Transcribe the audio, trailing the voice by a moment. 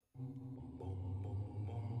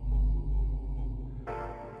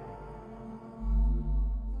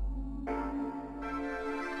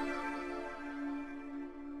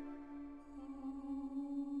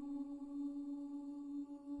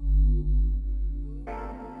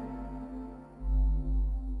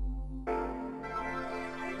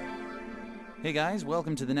Hey guys,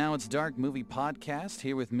 welcome to the Now It's Dark movie podcast.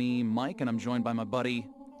 Here with me, Mike, and I'm joined by my buddy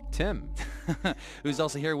Tim, who's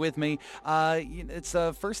also here with me. It's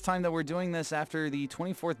the first time that we're doing this after the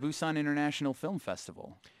 24th Busan International Film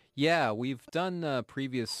Festival. Yeah, we've done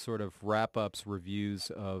previous sort of wrap-ups,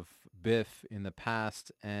 reviews of Biff in the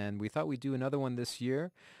past, and we thought we'd do another one this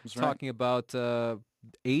year, That's right. talking about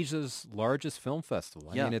Asia's largest film festival.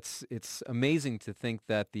 I Yeah. mean, it's amazing to think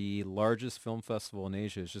that the largest film festival in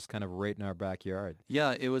Asia is just kind of right in our backyard.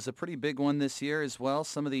 Yeah, it was a pretty big one this year as well.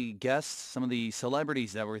 Some of the guests, some of the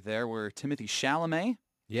celebrities that were there were Timothée Chalamet.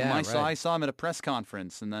 Yeah, whom right. I saw him at a press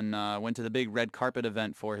conference, and then went to the big red carpet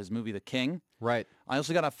event for his movie The King. Right. I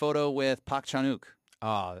also got a photo with Park Chan-wook.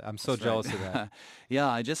 Ah, I'm so That's right. jealous of that.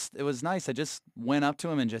 Yeah, it was nice. I just went up to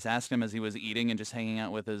him and just asked him as he was eating and just hanging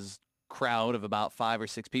out with his crowd of about 5 or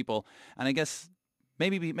 6 people. And I guess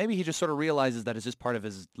maybe he just sort of realizes that it's just part of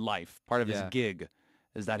his life, part of his Yeah. gig,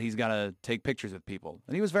 is that he's got to take pictures with people.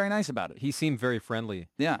 And he was very nice about it. He seemed very friendly.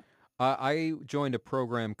 Yeah. I joined a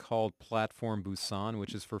program called Platform Busan,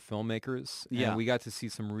 which is for filmmakers. Yeah. And we got to see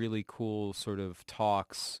some really cool sort of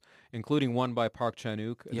talks, including one by Park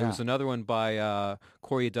Chan-wook. Yeah. There was another one by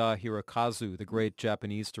Koreeda Hirokazu, the great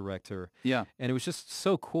Japanese director. Yeah. And it was just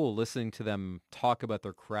so cool listening to them talk about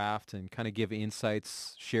their craft and kind of give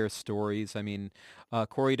insights, share stories. I mean,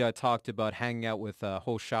 Koreeda talked about hanging out with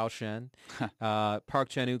Ho Xiaoshen. Park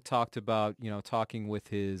Chan-wook talked about, talking with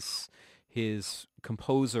his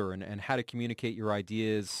composer and how to communicate your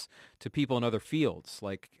ideas to people in other fields.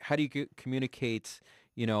 Like, how do you communicate,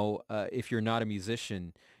 if you're not a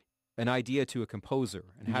musician, an idea to a composer?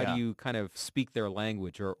 And how Yeah. do you kind of speak their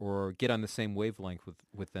language or get on the same wavelength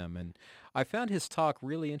with them? And I found his talk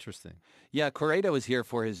really interesting. Yeah, Koreeda was here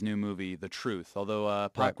for his new movie, The Truth, although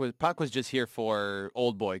Park was just here for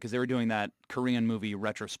Old Boy because they were doing that Korean movie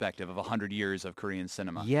retrospective of 100 years of Korean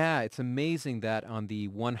cinema. Yeah, it's amazing that on the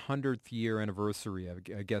 100th year anniversary,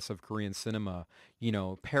 I guess, of Korean cinema,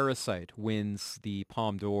 Parasite wins the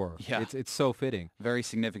Palme d'Or. Yeah. It's so fitting. Very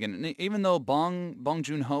significant. And even though Bong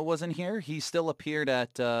Joon-ho wasn't here, he still appeared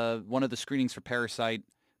at one of the screenings for Parasite,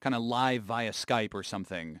 kind of live via Skype or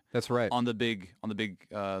something. That's right. On the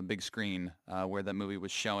big screen where that movie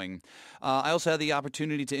was showing. I also had the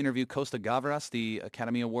opportunity to interview Costa Gavras, the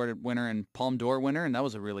Academy Award winner and Palme d'Or winner, and that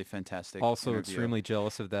was a really fantastic Also interview. extremely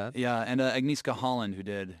jealous of that. Yeah, and Agnieszka Holland, who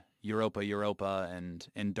did Europa, and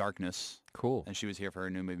In Darkness. Cool. And she was here for her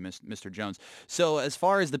new movie, Mr. Jones. So as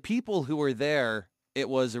far as the people who were there, it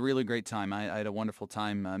was a really great time. I had a wonderful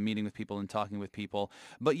time meeting with people and talking with people.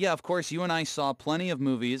 But yeah, of course, you and I saw plenty of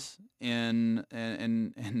movies in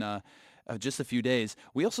just a few days.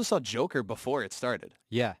 We also saw Joker before it started.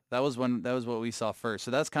 Yeah. That was what we saw first.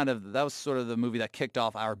 So that was sort of the movie that kicked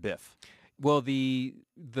off our Biff. Well, the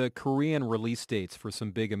Korean release dates for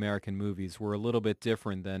some big American movies were a little bit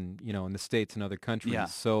different than, in the States and other countries. Yeah.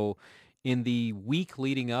 So in the week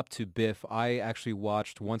leading up to Biff, I actually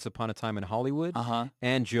watched Once Upon a Time in Hollywood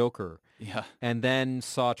and Joker, Yeah. and then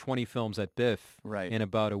saw 20 films at Biff Right. in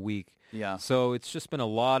about a week. Yeah. So it's just been a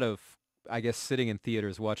lot of, I guess, sitting in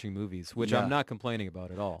theaters watching movies, which Yeah. I'm not complaining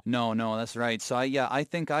about at all. No, that's right. So I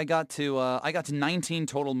think I got to 19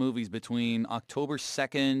 total movies between October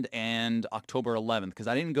 2nd and October 11th because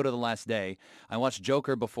I didn't go to the last day. I watched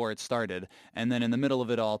Joker before it started, and then in the middle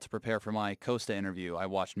of it all, to prepare for my Costa interview, I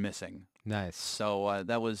watched Missing. Nice. So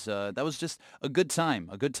that was just a good time.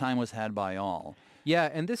 A good time was had by all. Yeah,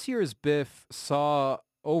 and this year's Biff saw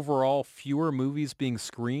overall fewer movies being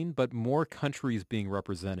screened, but more countries being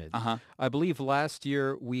represented. I believe last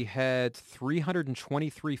year we had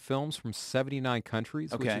 323 films from 79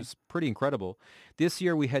 countries, which Okay. is pretty incredible. This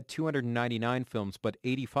year we had 299 films, but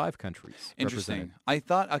 85 countries Interesting.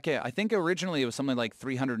 represented. I think originally it was something like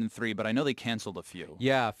 303, but I know they canceled a few.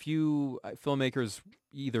 Yeah, a few filmmakers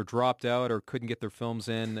either dropped out or couldn't get their films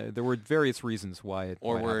in. There were various reasons why it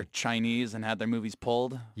Or why it were happened. Chinese and had their movies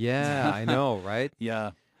pulled. Yeah, I know, right?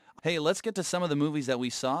 Yeah. Hey, let's get to some of the movies that we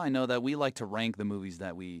saw. I know that we like to rank the movies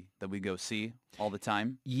that we go see all the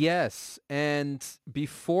time. Yes, and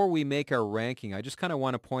before we make our ranking, I just kind of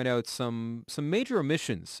want to point out some major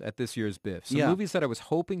omissions at this year's Biff. Some Yeah. movies that I was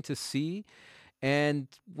hoping to see and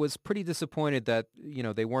was pretty disappointed that,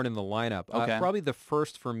 they weren't in the lineup. Okay. Probably the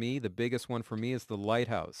first for me, the biggest one for me is The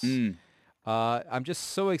Lighthouse. Mm. I'm just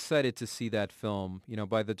so excited to see that film,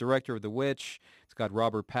 by the director of The Witch. It's got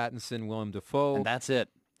Robert Pattinson, Willem Dafoe. And that's it.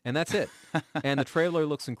 And that's it. And the trailer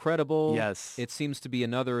looks incredible. Yes. It seems to be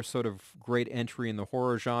another sort of great entry in the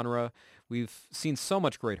horror genre. We've seen so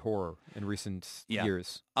much great horror in recent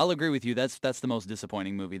years. I'll agree with you. That's the most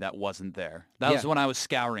disappointing movie that wasn't there. That was the one I was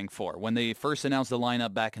scouring for. When they first announced the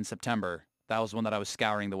lineup back in September, That was one that I was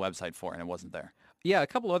scouring the website for, and it wasn't there. Yeah, a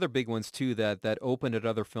couple other big ones too that opened at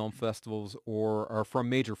other film festivals or are from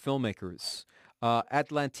major filmmakers.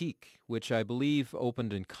 Atlantique, which I believe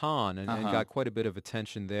opened in Cannes and got quite a bit of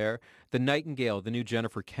attention there. The Nightingale, the new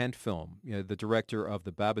Jennifer Kent film, the director of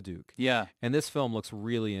The Babadook. Yeah. And this film looks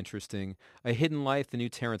really interesting. A Hidden Life, the new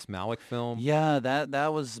Terrence Malick film. Yeah,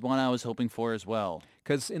 that was one I was hoping for as well.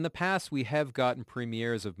 Because in the past, we have gotten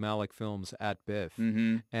premieres of Malick films at BIFF,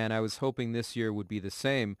 and I was hoping this year would be the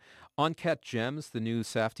same. Uncut Gems, the new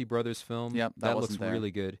Safdie brothers film, Yep, that looks wasn't there. really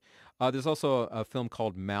good. There's also a film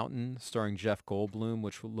called Mountain, starring Jeff Goldblum,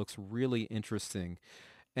 which looks really interesting.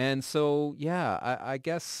 And so, yeah, I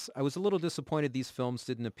guess I was a little disappointed these films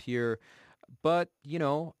didn't appear. But,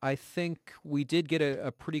 I think we did get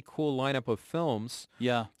a pretty cool lineup of films.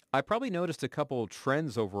 Yeah. I probably noticed a couple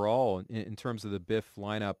trends overall in terms of the BIFF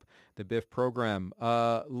lineup, the BIFF program.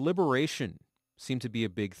 Liberation seemed to be a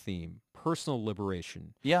big theme. Personal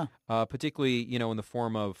liberation. Yeah. Particularly, in the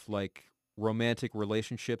form of like romantic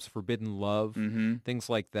relationships, forbidden love, things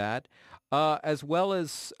like that. As well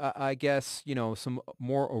as, I guess, some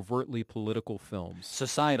more overtly political films.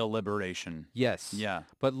 Societal liberation. Yes. Yeah.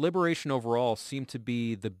 But liberation overall seemed to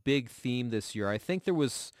be the big theme this year. I think there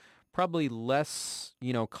was probably less,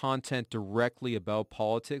 content directly about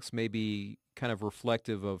politics, maybe kind of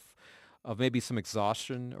reflective of maybe some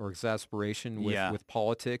exhaustion or exasperation with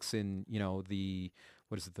politics in, the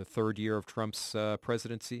third year of Trump's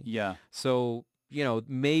presidency. Yeah. So,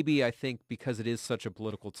 maybe I think because it is such a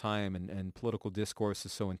political time and political discourse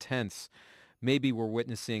is so intense, maybe we're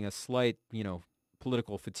witnessing a slight,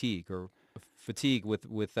 political fatigue or fatigue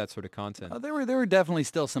with that sort of content. There were definitely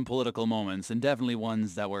still some political moments, and definitely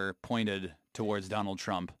ones that were pointed towards Donald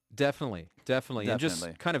Trump. Definitely. And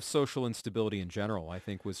just kind of social instability in general, I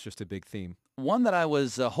think, was just a big theme. One that I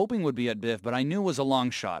was hoping would be at BIFF, but I knew was a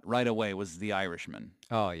long shot right away, was The Irishman.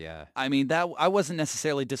 Oh, yeah. I mean, that I wasn't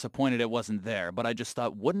necessarily disappointed it wasn't there, but I just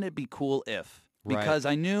thought, wouldn't it be cool if? Because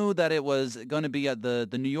I knew that it was going to be at the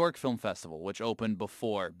New York Film Festival, which opened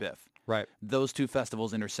before BIFF. Right. Those two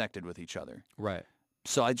festivals intersected with each other. Right.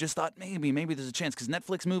 So I just thought maybe there's a chance, because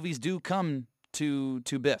Netflix movies do come to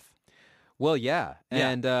BIFF. Well, yeah.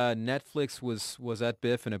 And Netflix was at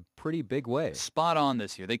BIFF in a pretty big way. Spot on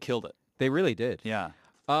this year. They killed it. They really did. Yeah.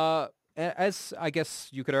 As I guess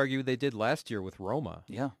you could argue they did last year with Roma.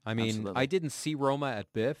 Yeah, I mean, absolutely. I didn't see Roma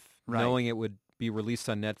at BIFF, knowing it would be released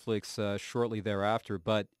on Netflix shortly thereafter.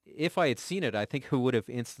 But if I had seen it, I think I would have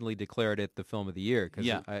instantly declared it the film of the year, because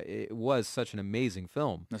it was such an amazing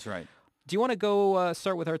film. That's right. Do you want to go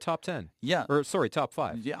start with our top 10? Yeah. Or, sorry, top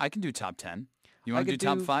 5. Yeah, I can do top 10. You want to do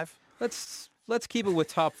top 5? Let's keep it with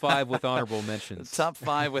top 5 with honorable mentions. Top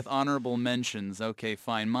 5 with honorable mentions. Okay,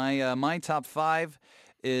 fine. My top 5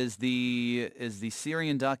 is the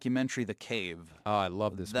Syrian documentary The Cave. Oh, I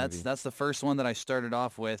love this movie. That's the first one that I started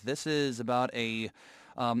off with. This is about a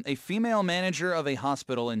female manager of a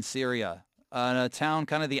hospital in Syria, in a town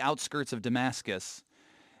kind of the outskirts of Damascus.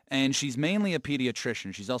 And she's mainly a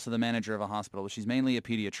pediatrician. She's also the manager of a hospital, but she's mainly a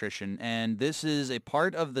pediatrician. And this is a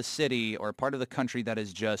part of the city or part of the country that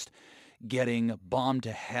is just getting bombed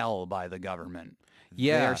to hell by the government.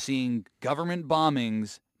 Yeah. They are seeing government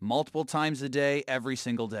bombings multiple times a day, every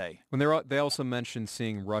single day. When they also mentioned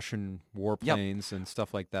seeing Russian warplanes and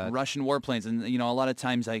stuff like that. Russian warplanes, and a lot of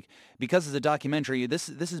times, like, because it's a documentary, this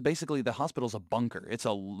is basically the hospital's a bunker. It's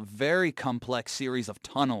a very complex series of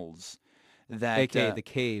tunnels. That, AKA the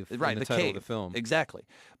cave, right? The the title cave, of the film, exactly.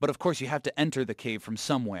 But of course, you have to enter the cave from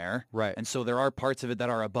somewhere, right? And so there are parts of it that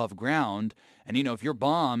are above ground, and if you're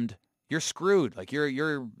bombed, you're screwed. Like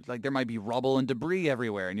you're like, there might be rubble and debris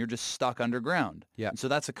everywhere, and you're just stuck underground. Yeah. And so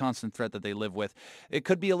that's a constant threat that they live with. It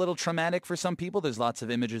could be a little traumatic for some people. There's lots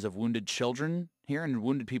of images of wounded children here, and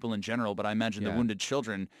wounded people in general. But I imagine the wounded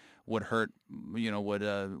children would hurt.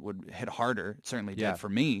 Would hit harder. It certainly did for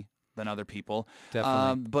me than other people.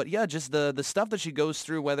 Definitely. But yeah, just the stuff that she goes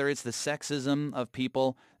through, whether it's the sexism of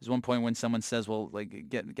people. There's one point when someone says, well, like,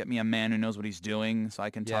 get me a man who knows what he's doing so I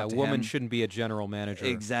can talk to him. Yeah, a woman shouldn't be a general manager.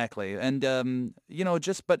 Exactly. And,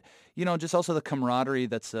 just also the camaraderie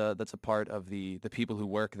that's a part of the people who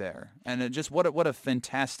work there. And what a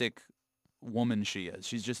fantastic woman she is.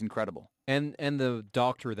 She's just incredible. And the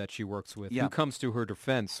doctor that she works with, who comes to her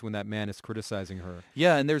defense when that man is criticizing her.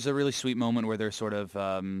 Yeah, and there's a really sweet moment where they're sort of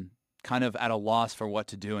kind of at a loss for what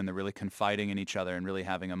to do, and they're really confiding in each other and really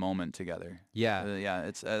having a moment together. Yeah.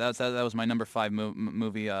 It's that was my number 5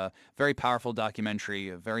 movie. Very powerful documentary,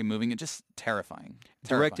 very moving, and just terrifying.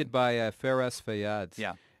 Directed by Faraz Fayyad.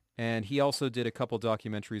 Yeah. And he also did a couple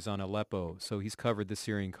documentaries on Aleppo, so he's covered the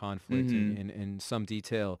Syrian conflict Mm-hmm. in some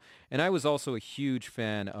detail. And I was also a huge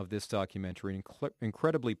fan of this documentary,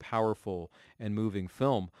 incredibly powerful and moving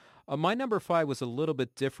film. My number five was a little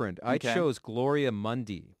bit different. I Okay. chose Gloria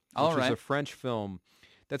Mundi, All which is right. a French film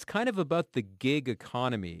that's kind of about the gig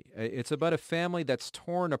economy. It's about a family that's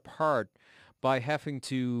torn apart by having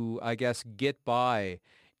to, I guess, get by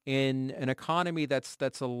in an economy that's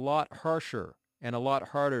a lot harsher and a lot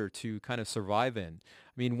harder to kind of survive in.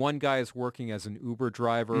 I mean, one guy is working as an Uber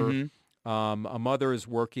driver. Mm-hmm. A mother is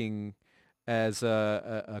working as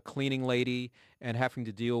a cleaning lady and having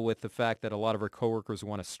to deal with the fact that a lot of her coworkers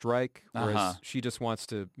want to strike, Uh-huh. whereas she just wants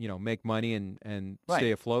to, make money and Right.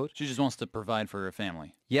 stay afloat. She just wants to provide for her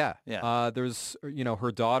family. Yeah. Yeah. There's,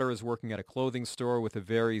 her daughter is working at a clothing store with a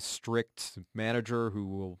very strict manager who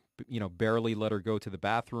will, barely let her go to the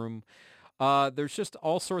bathroom. There's just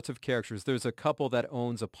all sorts of characters. There's a couple that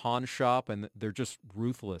owns a pawn shop, and they're just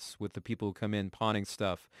ruthless with the people who come in pawning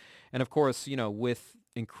stuff. And of course, with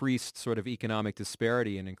increased sort of economic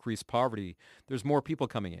disparity and increased poverty, there's more people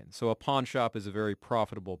coming in. So a pawn shop is a very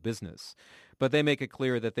profitable business. But they make it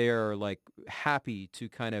clear that they are like happy to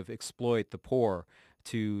kind of exploit the poor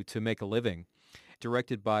to make a living.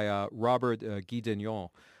 Directed by Robert Guidagnon,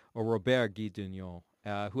 or Robert Guidagnon,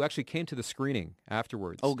 who actually came to the screening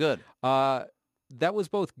afterwards. Oh, good. That was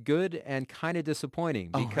both good and kind of disappointing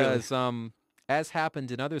Oh, really? because, as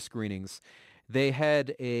happened in other screenings, they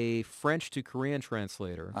had a French to Korean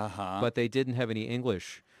translator, Uh-huh. but they didn't have any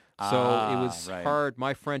English. So it was right. hard.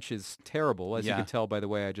 My French is terrible, as you Yeah. can tell by the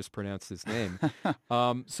way I just pronounced his name.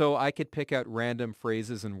 So I could pick out random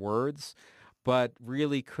phrases and words, but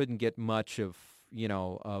really couldn't get much of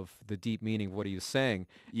of the deep meaning of what he was saying.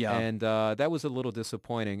 Yeah. And that was a little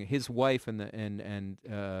disappointing. His wife and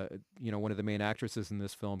one of the main actresses in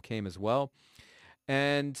this film came as well,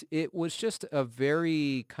 and it was just a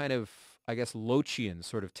very kind of, I guess, Loachian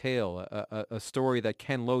sort of tale, a story that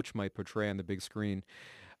Ken Loach might portray on the big screen,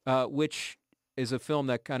 which is a film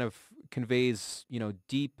that kind of conveys,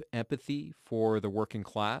 deep empathy for the working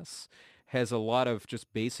class, has a lot of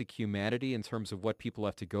just basic humanity in terms of what people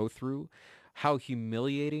have to go through, how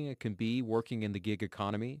humiliating it can be working in the gig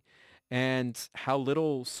economy, and how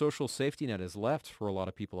little social safety net is left for a lot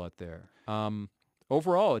of people out there.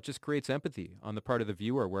 Overall, it just creates empathy on the part of the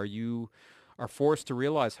viewer, where you are forced to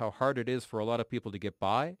realize how hard it is for a lot of people to get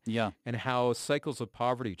by, Yeah. and how cycles of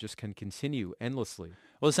poverty just can continue endlessly.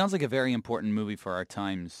 Well, it sounds like a very important movie for our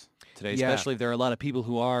times today, Yeah. especially if there are a lot of people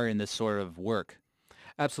who are in this sort of work.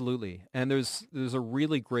 Absolutely. And there's a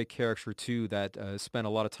really great character, too, that spent a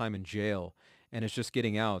lot of time in jail and is just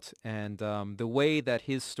getting out. And the way that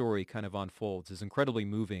his story kind of unfolds is incredibly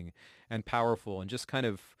moving and powerful, and just kind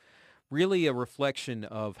of really a reflection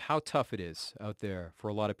of how tough it is out there for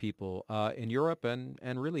a lot of people in Europe and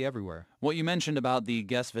really everywhere. What you mentioned about the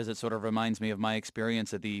guest visit sort of reminds me of my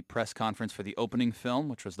experience at the press conference for the opening film,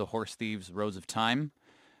 which was The Horse Thieves, Rose of Time.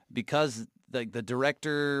 Because the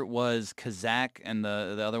director was Kazakh and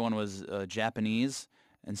the other one was Japanese,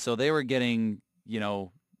 and so they were getting,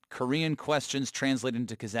 Korean questions translated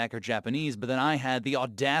into Kazakh or Japanese, but then I had the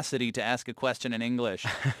audacity to ask a question in English,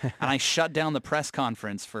 and I shut down the press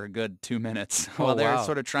conference for a good 2 minutes while they were wow.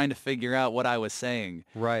 sort of trying to figure out what I was saying.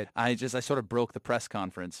 Right. I sort of broke the press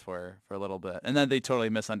conference for a little bit, and then they totally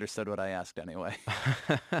misunderstood what I asked anyway.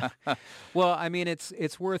 Well, I mean,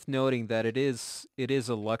 it's worth noting that it is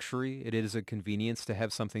a luxury. It is a convenience to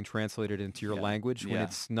have something translated into your Yeah. language when Yeah.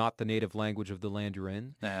 it's not the native language of the land you're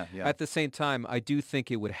in. Yeah. At the same time, I do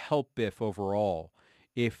think it would help Biff overall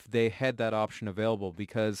if they had that option available,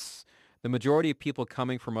 because the majority of people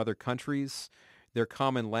coming from other countries, their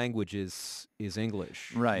common language is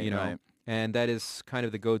English. Right, right. And that is kind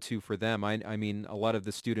of the go-to for them. I mean, a lot of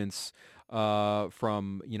the students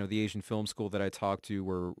from, the Asian Film School that I talked to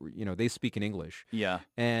were, they speak in English. Yeah.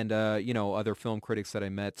 And, other film critics that I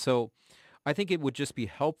met. So I think it would just be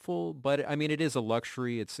helpful, but I mean, it is a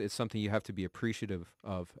luxury. It's something you have to be appreciative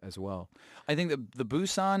of as well. I think the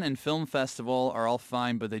Busan and Film Festival are all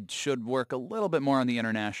fine, but they should work a little bit more on the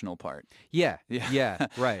international part. Yeah, Yeah. yeah,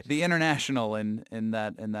 right. The international in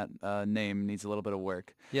that name needs a little bit of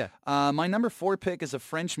work. Yeah. My number 4 pick is a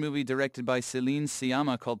French movie directed by Céline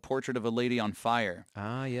Sciamma called Portrait of a Lady on Fire.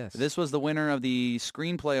 Ah, yes. This was the winner of the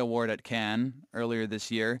Screenplay Award at Cannes earlier this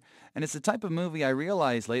year, and it's the type of movie I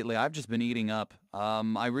realized lately I've just been eating up.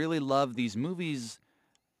 I really love these movies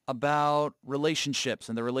about relationships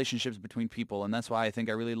and the relationships between people. And that's why I think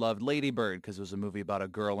I really loved Lady Bird, because it was a movie about a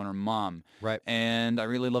girl and her mom. Right. And I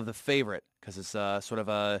really love The Favorite, because it's sort of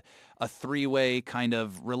a three-way kind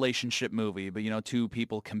of relationship movie, but, two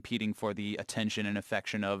people competing for the attention and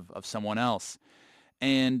affection of someone else.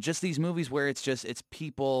 And just these movies where it's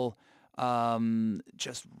people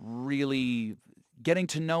just really getting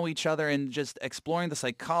to know each other and just exploring the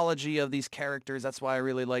psychology of these characters. That's why I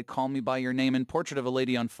really like Call Me by Your Name, and Portrait of a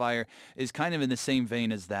Lady on Fire is kind of in the same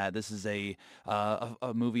vein as that. This is a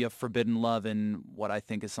movie of forbidden love in what I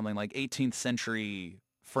think is something like 18th century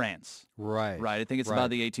France. Right. Right. I think it's Right.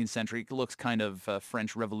 about the 18th century. It looks kind of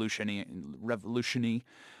French revolution-y,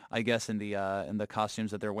 I guess, in the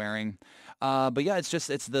costumes that they're wearing. But yeah, it's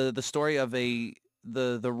the story of the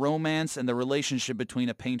romance and the relationship between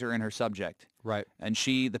a painter and her subject. Right. And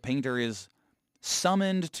the painter is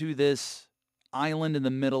summoned to this island in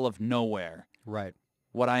the middle of nowhere. Right.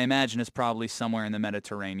 What I imagine is probably somewhere in the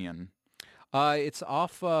Mediterranean. It's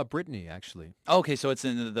off Brittany, actually. Okay, so it's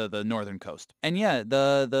in the northern coast. And yeah,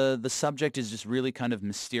 the subject is just really kind of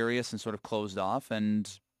mysterious and sort of closed off, and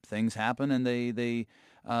things happen, and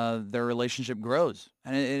their relationship grows,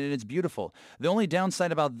 and it's beautiful. The only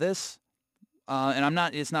downside about this, and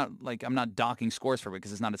it's not like I'm not docking scores for it,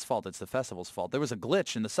 because it's not its fault, it's the festival's fault. There was a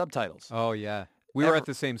glitch in the subtitles. Oh, yeah. We were at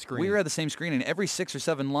the same screen. We were at the same screen, and every 6 or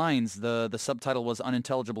 7 lines, the subtitle was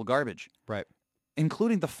unintelligible garbage. Right.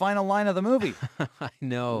 Including the final line of the movie. I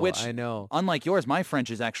know. I know. Unlike yours, my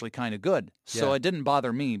French is actually kind of good. So Yeah. it didn't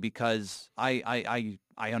bother me, because I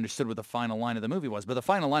understood what the final line of the movie was. But the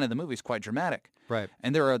final line of the movie is quite dramatic. Right.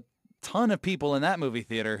 And there are a ton of people in that movie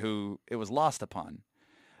theater who it was lost upon.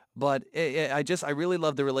 But I really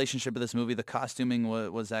loved the relationship of this movie. The costuming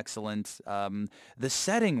was excellent. The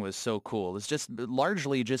setting was so cool. It's just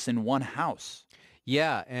largely just in one house.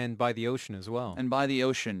 Yeah, and by the ocean as well. And by the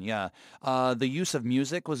ocean, yeah. The use of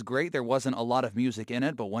music was great. There wasn't a lot of music in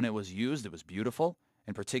it, but when it was used, it was beautiful.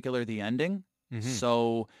 In particular, the ending. Mhm.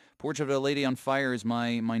 So Portrait of a Lady on Fire is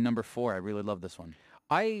my number 4. I really love this one.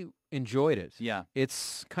 I enjoyed it. Yeah.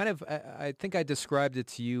 It's kind of, I think I described it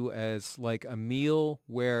to you as like a meal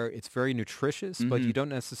where it's very nutritious, but you don't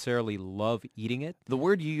necessarily love eating it. The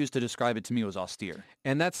word you used to describe it to me was austere.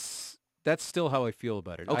 And that's still how I feel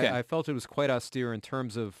about it. Okay. I felt it was quite austere in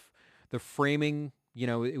terms of the framing.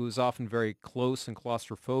 It was often very close and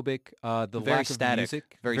claustrophobic. The Very lack static. of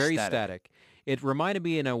music, Very static. It reminded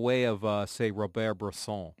me in a way of, say, Robert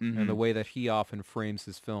Bresson, and the way that he often frames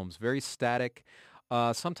his films. Very static,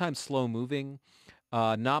 sometimes slow-moving,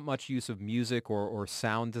 not much use of music or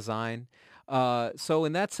sound design. So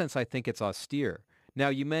in that sense, I think it's austere. Now,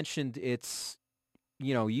 you mentioned its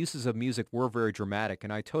uses of music were very dramatic,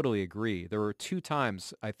 and I totally agree. There were 2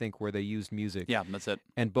 times, I think, where they used music. Yeah, that's it.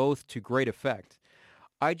 And both to great effect.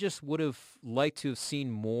 I just would have liked to have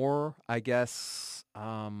seen more, I guess,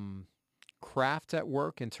 craft at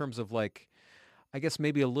work in terms of, like, I guess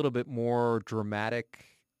maybe a little bit more dramatic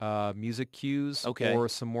music cues. Okay. Or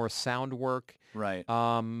some more sound work. Right.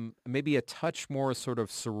 Maybe a touch more sort of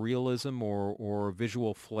surrealism or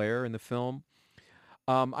visual flair in the film.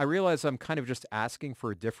 I realize I'm kind of just asking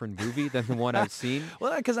for a different movie than the one I've seen.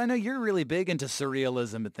 Well, because I know you're really big into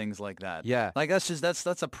surrealism and things like that. Yeah. Like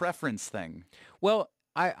that's a preference thing. Well,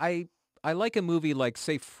 I like a movie like,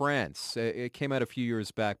 say, France. It came out a few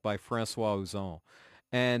years back by Francois Ozon.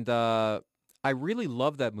 And I really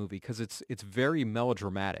love that movie because it's very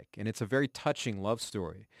melodramatic, and it's a very touching love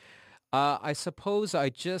story. I suppose I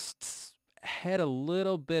just had a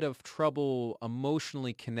little bit of trouble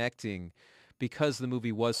emotionally connecting because the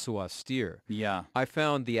movie was so austere. Yeah. I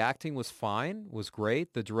found the acting was fine, was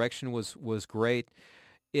great. The direction was great.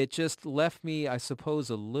 It just left me, I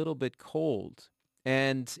suppose, a little bit cold.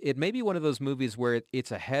 And it may be one of those movies where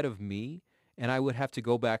it's ahead of me, and I would have to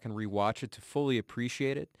go back and rewatch it to fully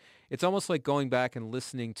appreciate it. It's almost like going back and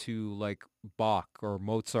listening to, like, Bach or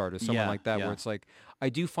Mozart or someone like that, where it's like, I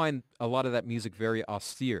do find a lot of that music very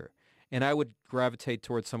austere. And I would gravitate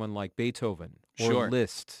towards someone like Beethoven or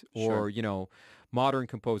Liszt or, modern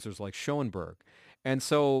composers like Schoenberg. And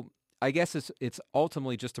so I guess it's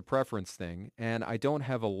ultimately just a preference thing, and I don't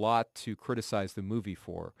have a lot to criticize the movie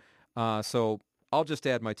for. So I'll just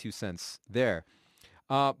add my 2 cents there.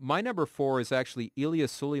 My number 4 is actually Ilya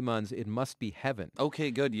Suleiman's It Must Be Heaven.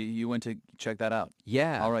 Okay, good. You went to check that out.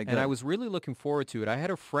 Yeah. All right, good. And I was really looking forward to it. I had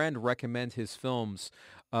a friend recommend his films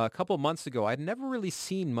a couple months ago. I'd never really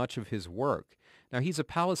seen much of his work. Now, he's a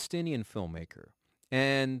Palestinian filmmaker.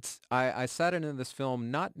 And I sat into this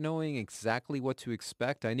film not knowing exactly what to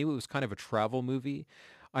expect. I knew it was kind of a travel movie.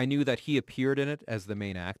 I knew that he appeared in it as the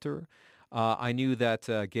main actor. I knew that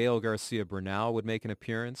Gael Garcia Bernal would make an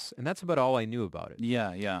appearance, and that's about all I knew about it.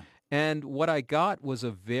 Yeah, yeah. And what I got was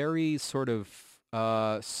a very sort of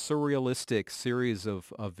surrealistic series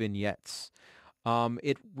of vignettes.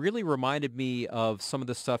 It really reminded me of some of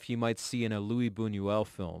the stuff you might see in a Louis Buñuel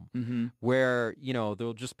film, Mm-hmm. where,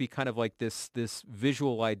 there'll just be kind of like this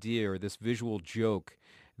visual idea or this visual joke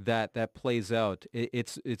that plays out.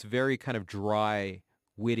 It's very kind of dry,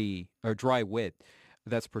 witty, or dry wit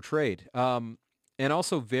that's portrayed, and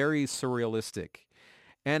also very surrealistic.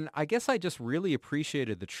 And I guess I just really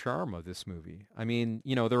appreciated the charm of this movie. I mean,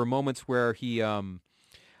 there are moments where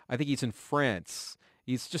I think he's in France.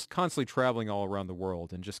 He's just constantly traveling all around the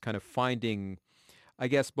world and just kind of finding, I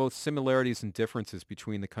guess, both similarities and differences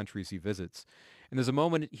between the countries he visits. And there's a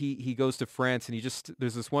moment he goes to France, and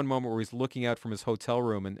there's this one moment where he's looking out from his hotel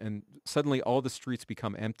room, and suddenly all the streets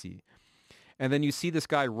become empty. And then you see this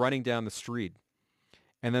guy running down the street.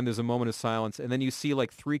 And then there's a moment of silence, and then you see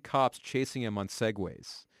like 3 cops chasing him on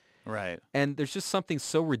Segways. Right. And there's just something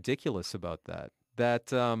so ridiculous about that.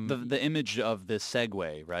 The image of this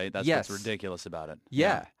Segway, right? That's Yes. what's ridiculous about it.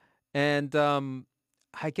 Yeah. And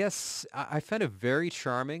I guess I found it very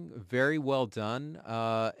charming, very well done.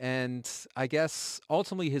 And I guess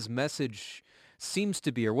ultimately his message seems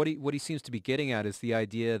to be, or what he seems to be getting at, is the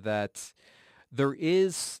idea that there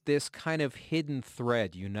is this kind of hidden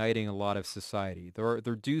thread uniting a lot of society. There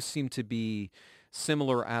do seem to be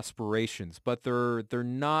similar aspirations, but they're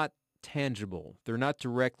not tangible. They're not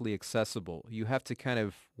directly accessible. You have to kind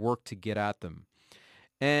of work to get at them.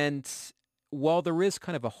 And while there is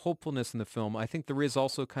kind of a hopefulness in the film, I think there is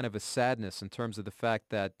also kind of a sadness in terms of the fact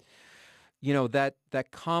that,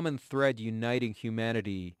 that common thread uniting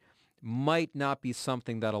humanity might not be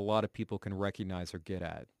something that a lot of people can recognize or get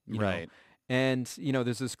at. You know? Right. And,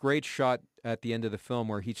 there's this great shot at the end of the film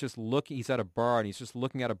where he's at a bar and he's just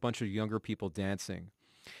looking at a bunch of younger people dancing.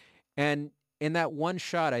 And in that one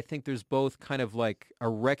shot, I think there's both kind of like a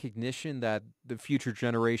recognition that the future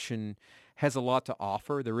generation has a lot to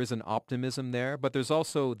offer. There is an optimism there, but there's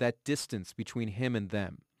also that distance between him and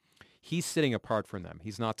them. He's sitting apart from them.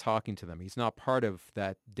 He's not talking to them. He's not part of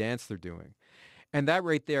that dance they're doing. And that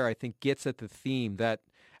right there, I think, gets at the theme that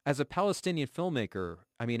as a Palestinian filmmaker,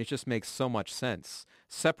 I mean, it just makes so much sense.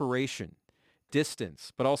 Separation,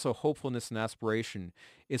 distance, but also hopefulness and aspiration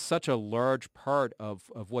is such a large part of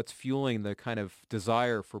what's fueling the kind of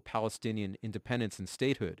desire for Palestinian independence and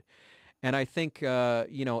statehood. And I think,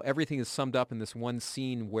 everything is summed up in this one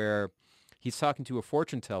scene where he's talking to a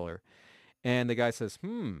fortune teller, and the guy says,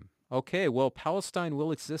 okay, well, Palestine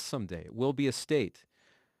will exist someday. It will be a state,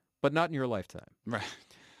 but not in your lifetime. Right.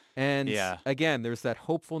 And Yeah. again, there's that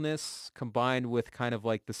hopefulness combined with kind of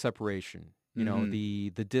like the separation,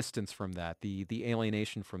 the distance from that, the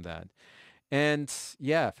alienation from that. And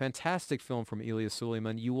yeah, fantastic film from Elias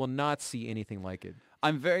Suleiman. You will not see anything like it.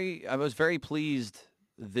 I was very pleased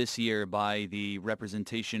this year by the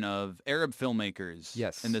representation of Arab filmmakers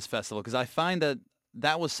Yes. in this festival, because I find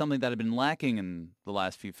that was something that had been lacking in the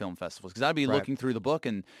last few film festivals, because I'd be Right. looking through the book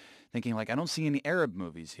and thinking, like, I don't see any Arab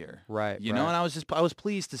movies here. Right, You know, right. and I was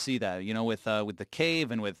pleased to see that, with The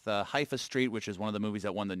Cave and with Haifa Street, which is one of the movies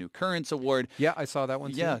that won the New Currents Award. Yeah, I saw that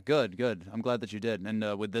one too. Yeah, good. I'm glad that you did,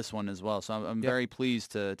 and with this one as well. So I'm Yep. very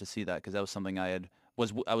pleased to see that, because that was something I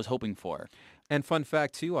was hoping for. And fun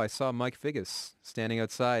fact too, I saw Mike Figgis standing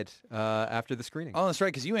outside after the screening. Oh, that's right,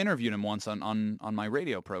 because you interviewed him once on my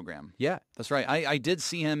radio program. Yeah, That's right. I did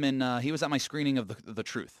see him he was at my screening of the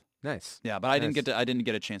Truth. nice. Yeah, but I Nice. didn't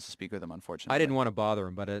get a chance to speak with him, unfortunately. I didn't want to bother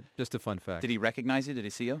him, but just a fun fact. Did he recognize you? Did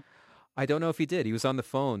he see you? I don't know if he did. He was on the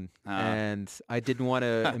phone, and I didn't want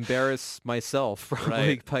to embarrass myself probably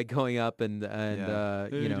Right. by going up and Hey,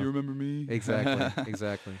 do you remember me? Exactly,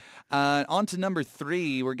 exactly. On to number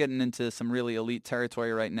 3. We're getting into some really elite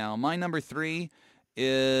territory right now. My number 3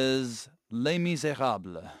 is Les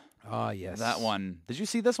Miserables. Ah, yes. That one. Did you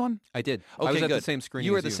see this one? I did. Okay, I was at good. the same screening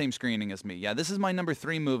You were as at the same screening as me. Yeah, this is my number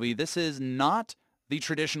 3 movie. This is not the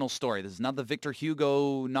traditional story. This is not the Victor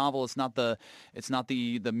Hugo novel. It's not the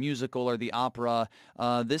musical or the opera.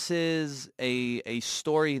 This is a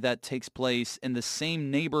story that takes place in the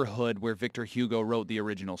same neighborhood where Victor Hugo wrote the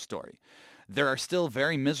original story. There are still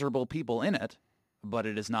very miserable people in it, but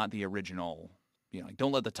it is not the original.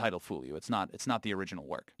 Don't let the title fool you. It's not the original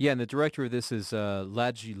work. Yeah, and the director of this is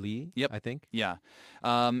Ladji Lee, Yep. I think. Yeah.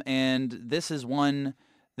 And this is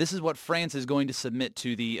what France is going to submit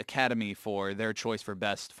to the Academy for their choice for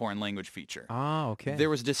Best Foreign Language Feature. Ah, okay. There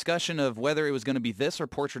was discussion of whether it was going to be this or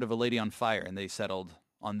Portrait of a Lady on Fire, and they settled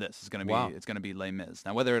on this. It's going to be Les Mis.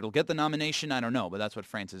 Now, whether it'll get the nomination, I don't know, but that's what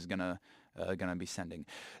France is going to be sending.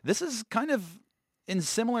 This is kind of in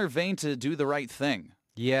similar vein to Do the Right Thing.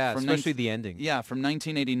 Yeah, From especially the ending. Yeah, from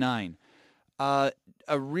 1989.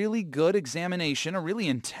 A really good examination, a really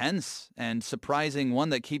intense and surprising one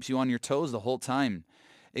that keeps you on your toes the whole time.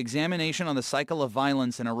 Examination on the cycle of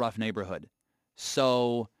violence in a rough neighborhood.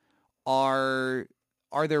 So are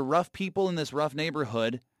there rough people in this rough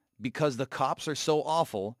neighborhood because the cops are so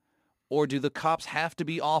awful, or do the cops have to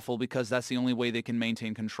be awful because that's the only way they can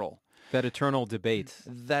maintain control? That eternal debate.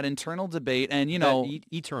 That internal debate, and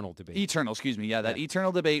Eternal debate. eternal, excuse me, yeah, that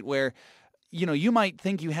eternal debate where you might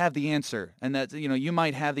think you have the answer, and that you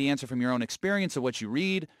might have the answer from your own experience of what you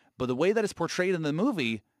read, but the way that it's portrayed in the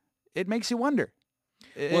movie, it makes you wonder.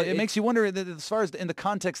 It makes you wonder as far as in the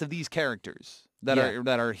context of these characters that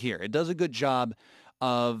are here. It does a good job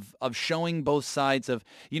of showing both sides of,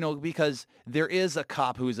 because there is a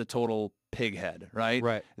cop who is a total pighead, right?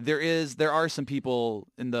 Right. There are some people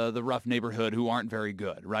in the rough neighborhood who aren't very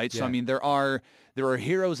good, right? So Yeah. I mean, there are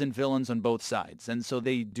heroes and villains on both sides, and so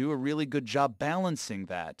they do a really good job balancing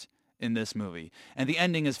that in this movie. And the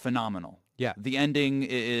ending is phenomenal. Yeah. The ending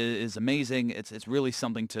is amazing. It's really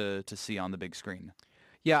something to see on the big screen.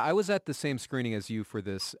 Yeah, I was at the same screening as you for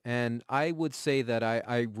this, and I would say that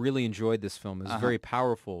I really enjoyed this film. It was very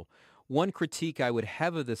powerful. One critique I would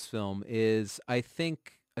have of this film is I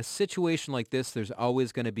think a situation like this, there's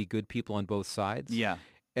always going to be good people on both sides. Yeah.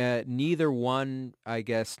 Neither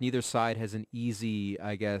side has an easy,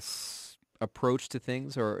 approach to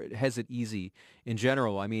things, or has it easy in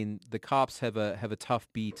general. I mean, the cops have a tough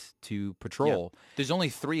beat to patrol. Yeah. There's only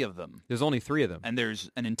 3 of them. There's only 3 of them. And there's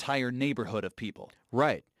an entire neighborhood of people.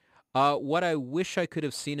 Right. What I wish I could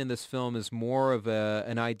have seen in this film is more of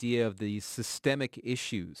an idea of the systemic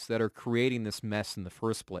issues that are creating this mess in the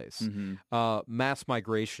first place. Mass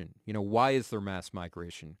migration. Why is there mass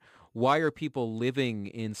migration? Why are people living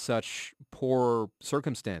in such poor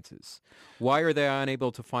circumstances? Why are they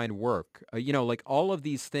unable to find work? All of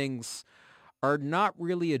these things are not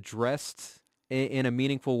really addressed in a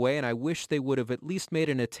meaningful way, and I wish they would have at least made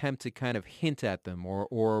an attempt to kind of hint at them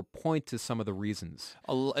or point to some of the reasons.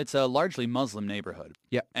 It's a largely Muslim neighborhood.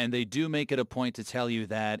 Yeah. And they do make it a point to tell you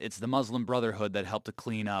that it's the Muslim Brotherhood that helped to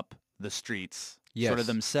clean up the streets sort of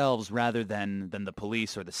themselves rather than the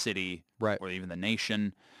police or the city or even the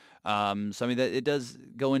nation. So, I mean, it does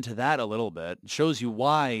go into that a little bit. It shows you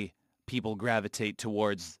why people gravitate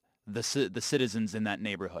towards the citizens in that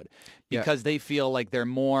neighborhood because they feel like they're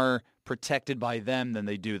more protected by them than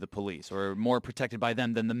they do the police, or more protected by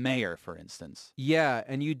them than the mayor, for instance. Yeah,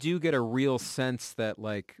 and you do get a real sense that,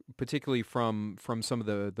 particularly from some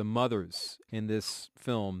of the mothers in this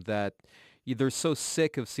film, that they're so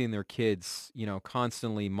sick of seeing their kids,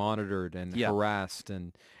 constantly monitored and harassed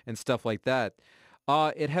and stuff like that.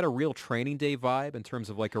 It had a real Training Day vibe in terms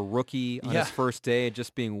of a rookie on his first day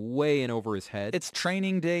just being way in over his head. It's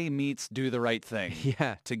Training Day meets Do the Right Thing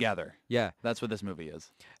together. Yeah. That's what this movie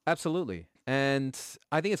is. Absolutely. And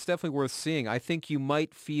I think it's definitely worth seeing. I think you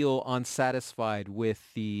might feel unsatisfied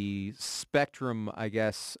with the spectrum, I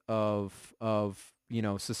guess, of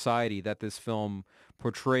society that this film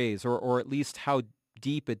portrays, or at least how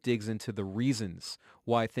deep it digs into the reasons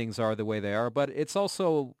why things are the way they are. But it's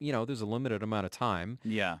also, there's a limited amount of time.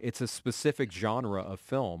 Yeah. It's a specific genre of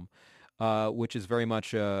film, which is very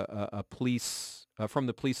much a police, from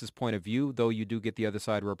the police's point of view, though you do get the other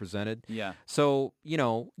side represented. Yeah. So,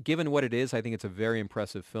 given what it is, I think it's a very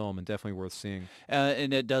impressive film and definitely worth seeing.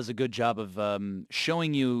 And it does a good job of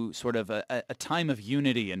showing you sort of a time of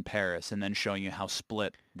unity in Paris, and then showing you how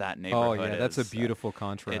split that neighborhood is. Oh, yeah, that's a beautiful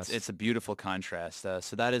contrast. It's a beautiful contrast.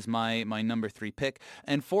 So that is my number 3 pick.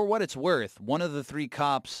 And for what it's worth, one of the 3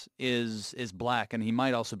 cops is black, and he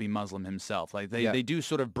might also be Muslim himself. They do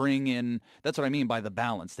sort of bring in, that's what I mean by the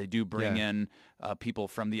balance. They do bring in people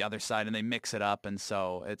from the other side, and they mix it up. And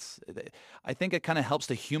so I think it kind of helps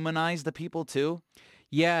to humanize the people too.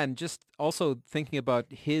 Yeah, and just also thinking about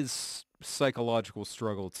his psychological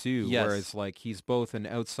struggle too, whereas he's both an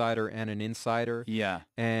outsider and an insider. Yeah.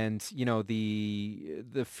 And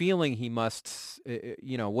the feeling he must,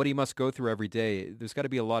 what he must go through every day, there's got to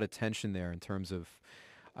be a lot of tension there in terms of,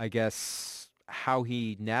 I guess, how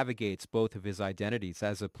he navigates both of his identities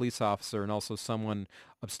as a police officer and also someone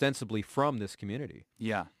ostensibly from this community.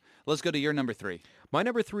 Yeah. Let's go to your number 3. My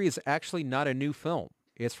number 3 is actually not a new film.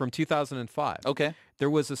 It's from 2005. Okay. There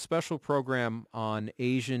was a special program on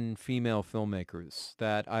Asian female filmmakers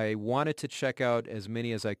that I wanted to check out as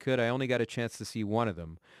many as I could. I only got a chance to see one of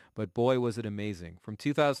them, but boy, was it amazing. From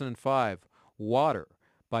 2005, Water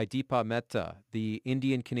by Deepa Mehta, the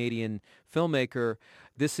Indian-Canadian filmmaker.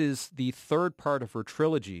 This is the third part of her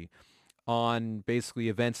trilogy. on basically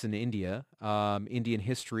events in India, Indian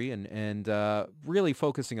history, and really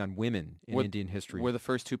focusing on women in Were, Indian history. were the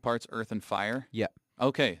first two parts Earth and Fire? Yeah.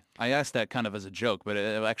 Okay. I asked that kind of as a joke, but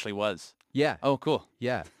it actually was. Yeah. Oh, cool.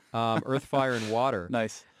 Yeah. Earth, Fire, and Water.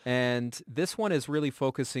 Nice. And this one is really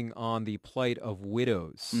focusing on the plight of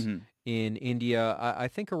widows in India. I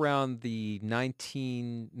think around the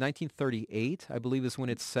 1938, I believe is when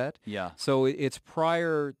it's set. Yeah. So it's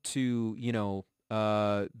prior to,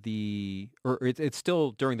 it's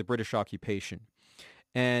still during the British occupation.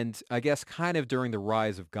 And I guess kind of during the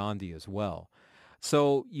rise of Gandhi as well.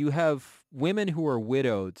 So you have women who are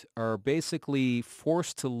widowed are basically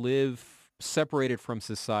forced to live separated from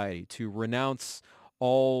society, to renounce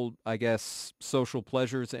all, I guess, social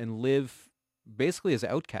pleasures and live basically as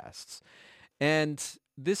outcasts. And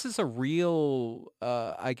this is a real,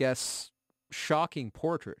 I guess, shocking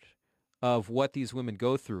portrait of what these women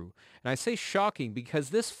go through. And I say shocking because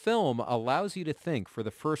this film allows you to think for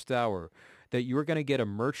the first hour that you're going to get a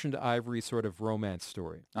Merchant Ivory sort of romance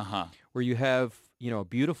story where you have, a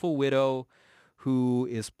beautiful widow who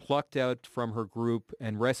is plucked out from her group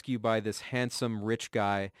and rescued by this handsome rich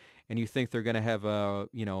guy, and you think they're going to have a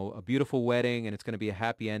beautiful wedding and it's going to be a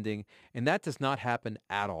happy ending, and that does not happen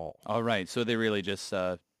at all. All right, so they really just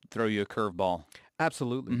throw you a curveball.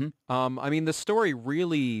 Absolutely. I mean, the story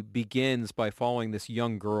really begins by following this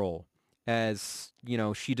young girl as,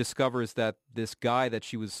 she discovers that this guy that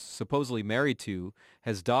she was supposedly married to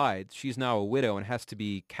has died. She's now a widow and has to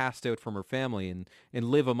be cast out from her family and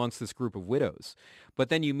live amongst this group of widows. But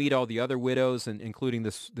then you meet all the other widows, and including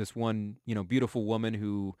this one, beautiful woman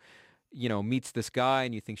who, meets this guy,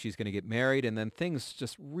 and you think she's going to get married, and then things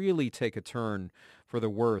just really take a turn for the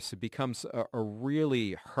worse. It becomes a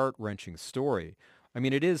really heart-wrenching story. I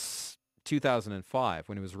mean, it is 2005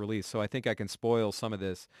 when it was released, so I think I can spoil some of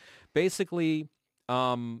this. Basically,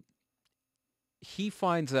 he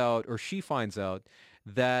finds out, or she finds out,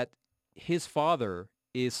 that his father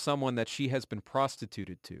is someone that she has been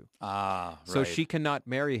prostituted to. Ah, right. So she cannot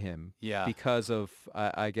marry him because of,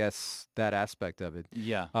 I guess, that aspect of it.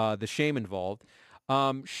 Yeah. The shame involved.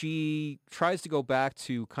 She tries to go back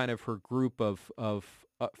to kind of her group of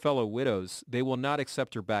fellow widows. They will not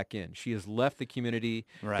accept her back in. She has left the community.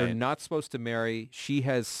 Right. They're not supposed to marry. She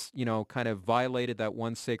has, kind of violated that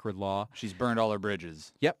one sacred law. She's burned all her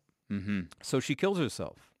bridges. Yep. Mm-hmm. So she kills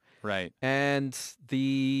herself. Right. And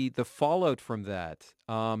the fallout from that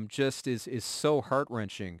just is so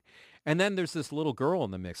heart-wrenching. And then there's this little girl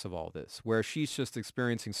in the mix of all this, where she's just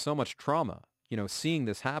experiencing so much trauma, seeing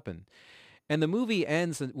this happen. And the movie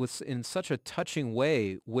ends in such a touching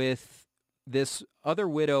way with this other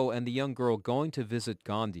widow and the young girl going to visit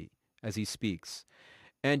Gandhi as he speaks.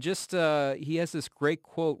 And just he has this great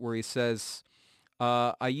quote where he says,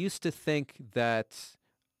 I used to think that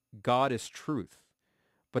God is truth,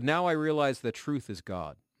 but now I realize that truth is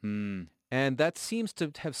God. And that seems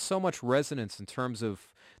to have so much resonance in terms of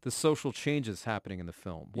the social changes happening in the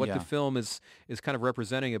film. What the film is kind of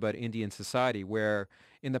representing about Indian society, where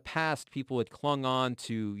in the past people had clung on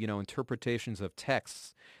to, interpretations of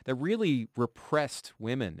texts that really repressed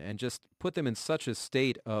women and just put them in such a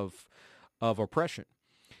state of oppression.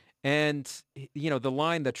 And, the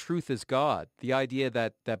line that truth is God, the idea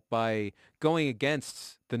that by going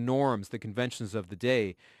against the norms, the conventions of the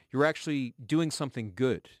day, you're actually doing something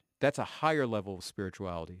good. That's a higher level of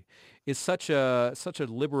spirituality. Is such a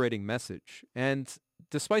liberating message. And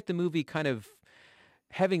despite the movie kind of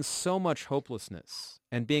having so much hopelessness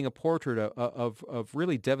and being a portrait of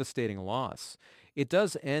really devastating loss, it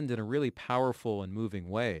does end in a really powerful and moving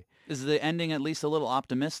way. Is the ending at least a little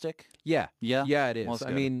optimistic? Yeah. Yeah? Yeah, it is. Well,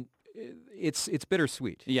 I mean, it's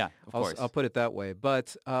bittersweet. Yeah, of course. I'll put it that way.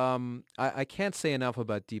 But I can't say enough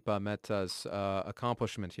about Deepa Mehta's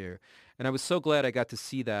accomplishment here. And I was so glad I got to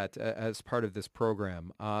see that as part of this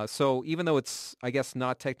program. So even though it's, I guess,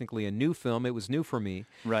 not technically a new film, it was new for me.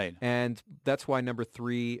 Right. And that's why number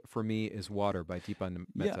 3 for me is Water by Deepa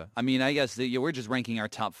Mehta. Yeah. I mean, I guess we're just ranking our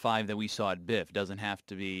top 5 that we saw at BIFF. Doesn't have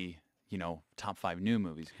to be, top 5 new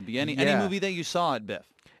movies. It can be any movie that you saw at BIFF.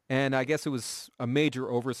 And I guess it was a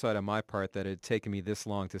major oversight on my part that it had taken me this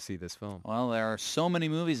long to see this film. Well, there are so many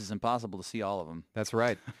movies, it's impossible to see all of them. That's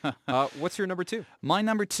right. What's your number 2? My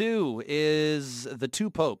number 2 is The Two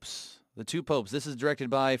Popes. The Two Popes. This is directed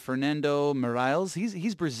by Fernando Meirelles.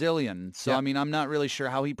 He's Brazilian, so I mean, I'm not really sure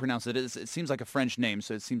how he pronounced it. It seems like a French name,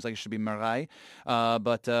 so it seems like it should be Marais.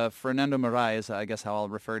 But Fernando Meirelles, I guess how I'll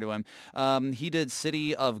refer to him. He did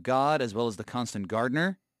City of God as well as The Constant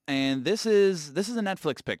Gardener. And this is a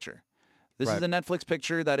Netflix picture. This is a Netflix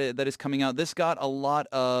picture that is coming out. This got a lot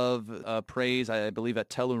of praise, I believe, at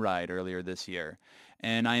Telluride earlier this year.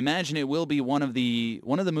 And I imagine it will be one of the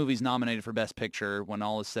movies nominated for Best Picture when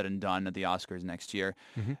all is said and done at the Oscars next year.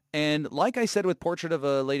 Hmm. And like I said with Portrait of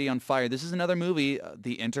a Lady on Fire, this is another movie,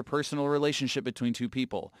 the interpersonal relationship between two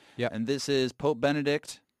people. Yeah. And this is Pope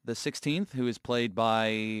Benedict the 16th, who is played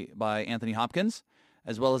by Anthony Hopkins,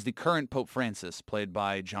 as well as the current Pope Francis, played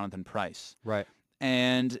by Jonathan Pryce. Right.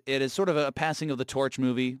 And it is sort of a passing of the torch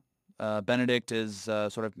movie. Benedict is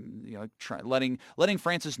sort of letting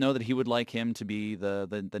Francis know that he would like him to be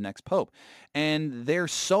the next pope, and they're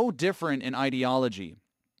so different in ideology,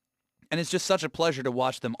 and it's just such a pleasure to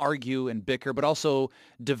watch them argue and bicker, but also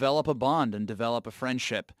develop a bond and develop a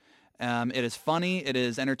friendship. It is funny. It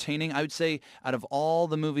is entertaining. I would say out of all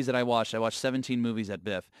the movies that I watched 17 movies at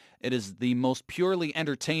BIFF, it is the most purely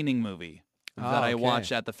entertaining movie that I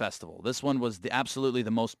watched at the festival. This one was absolutely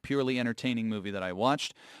the most purely entertaining movie that I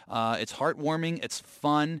watched. It's heartwarming. It's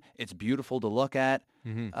fun. It's beautiful to look at.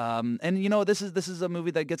 Mm-hmm. And this is a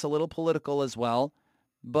movie that gets a little political as well,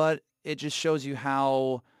 but it just shows you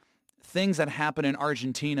how things that happened in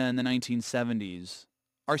Argentina in the 1970s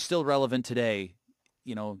are still relevant today.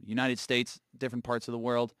 United States, different parts of the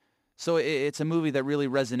world. So it's a movie that really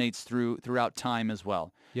resonates throughout time as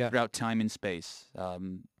well. Yeah. Throughout time and space.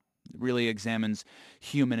 Really examines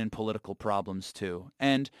human and political problems too.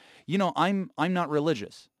 And I'm not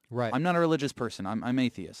religious. Right. I'm not a religious person. I'm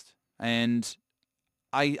atheist, and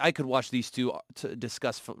I could watch these two to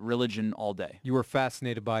discuss religion all day. You were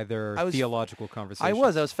fascinated by their theological conversation. I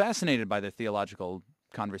was fascinated by their theological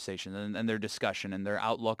conversation and their discussion and their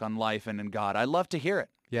outlook on life and in God. I love to hear it.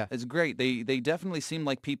 Yeah. It's great. They definitely seem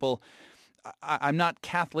like people. I'm not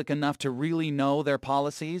Catholic enough to really know their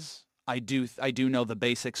policies. I do know the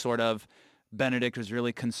basic sort of. Benedict was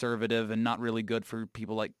really conservative and not really good for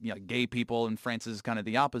people like gay people, and Francis is kind of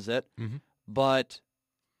the opposite. Mm-hmm. But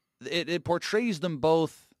it portrays them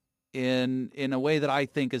both in a way that I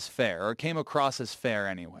think is fair, or came across as fair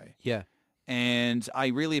anyway. Yeah. And I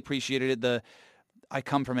really appreciated it. I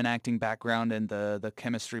come from an acting background, and the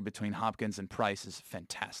chemistry between Hopkins and Pryce is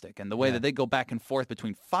fantastic. And the way that they go back and forth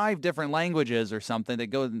between 5 different languages or something, they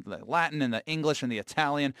go in the Latin and the English and the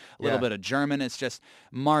Italian, a little bit of German. It's just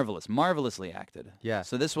marvelous, marvelously acted. Yeah.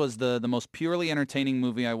 So this was the most purely entertaining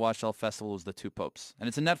movie I watched all festival, was The Two Popes. And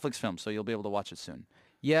it's a Netflix film, so you'll be able to watch it soon.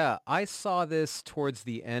 Yeah, I saw this towards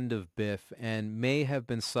the end of BIFF and may have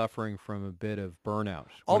been suffering from a bit of burnout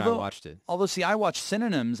when I watched it. Although, see, I watched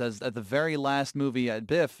Synonyms at the very last movie at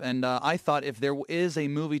BIFF, and I thought if there is a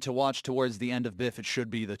movie to watch towards the end of BIFF, it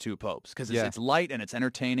should be The Two Popes, because it's light and it's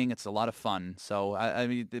entertaining. It's a lot of fun. So, I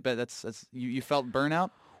mean, that's you felt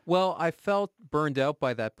burnout? Well, I felt burned out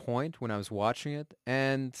by that point when I was watching it,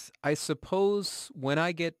 and I suppose when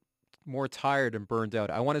I get more tired and burned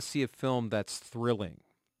out, I want to see a film that's thrilling.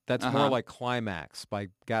 That's more like Climax by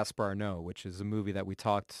Gaspar Noé, which is a movie that we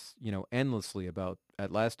talked, endlessly about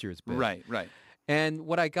at last year's BIFF. Right. And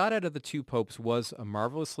what I got out of The Two Popes was a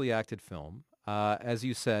marvelously acted film. As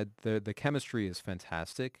you said, the chemistry is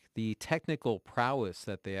fantastic. The technical prowess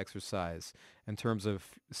that they exercise in terms of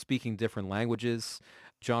speaking different languages,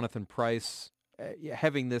 Jonathan Pryce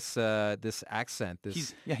having this accent.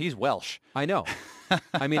 He's Welsh. I know.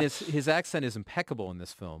 I mean, his accent is impeccable in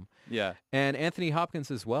this film. Yeah. And Anthony Hopkins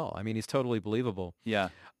as well. I mean, he's totally believable. Yeah.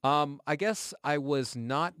 I guess I was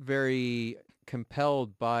not very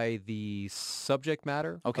compelled by the subject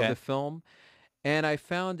matter of the film. And I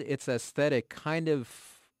found its aesthetic kind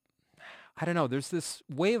of, I don't know, there's this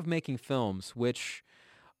way of making films, which,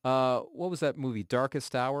 what was that movie,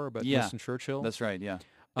 Darkest Hour, about Winston Churchill? That's right, yeah.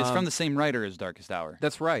 It's from the same writer as Darkest Hour.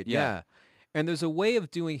 That's right, yeah. And there's a way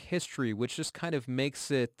of doing history which just kind of makes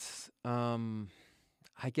it,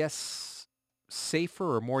 I guess,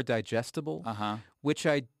 safer or more digestible, which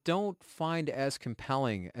I don't find as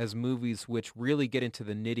compelling as movies which really get into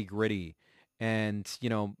the nitty-gritty and,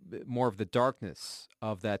 more of the darkness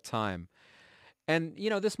of that time. And,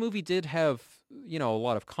 this movie did have, a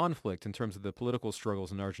lot of conflict in terms of the political struggles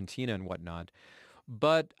in Argentina and whatnot.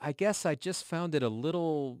 But I guess I just found it a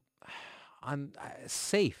little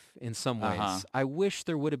safe in some ways. I wish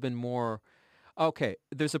there would have been more. Okay,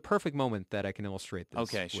 there's a perfect moment that I can illustrate this.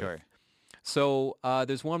 Okay, sure. So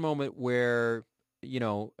there's one moment where,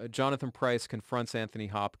 Jonathan Pryce confronts Anthony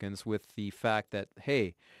Hopkins with the fact that,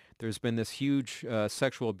 hey, there's been this huge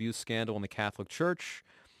sexual abuse scandal in the Catholic Church.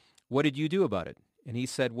 What did you do about it? And he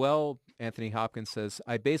said, well, Anthony Hopkins says,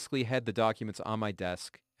 I basically had the documents on my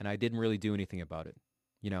desk, and I didn't really do anything about it.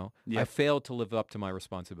 I failed to live up to my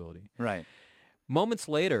responsibility. Right. Moments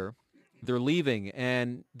later, They're leaving,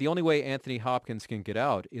 and the only way Anthony Hopkins can get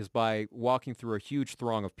out is by walking through a huge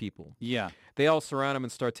throng of people. Yeah. They all surround him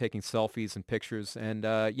and start taking selfies and pictures. And,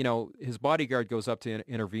 his bodyguard goes up to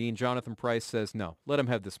intervene. Jonathan Pryce says, no, let him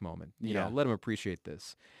have this moment. Let him appreciate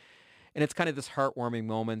this. And it's kind of this heartwarming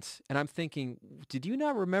moment. And I'm thinking, did you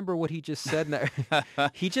not remember what he just said?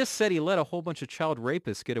 He just said he let a whole bunch of child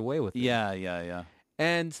rapists get away with it. Yeah.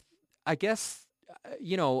 And I guess,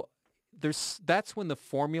 that's when the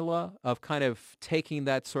formula of kind of taking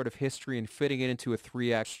that sort of history and fitting it into a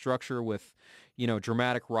 3-act structure with,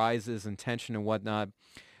 dramatic rises and tension and whatnot.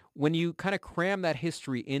 When you kind of cram that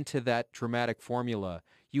history into that dramatic formula,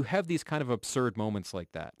 you have these kind of absurd moments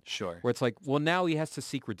like that. Sure. Where it's like, well, now he has to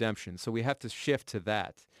seek redemption, so we have to shift to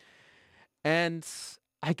that. And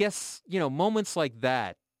I guess, moments like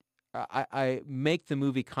that, I make the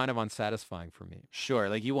movie kind of unsatisfying for me. Sure.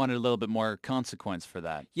 Like you wanted a little bit more consequence for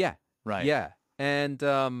that. Yeah. Right. Yeah. And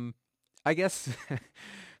I guess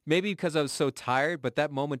maybe because I was so tired, but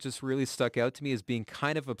that moment just really stuck out to me as being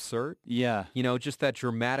kind of absurd. Yeah. Just that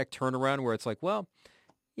dramatic turnaround where it's like, well,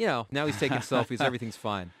 now he's taking selfies. Everything's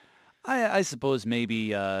fine. I suppose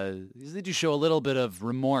maybe they do show a little bit of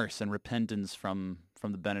remorse and repentance from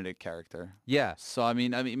the Benedict character. Yeah. So I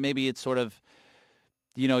mean maybe it's sort of,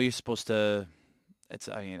 you're supposed to. I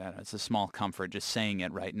don't know, it's a small comfort just saying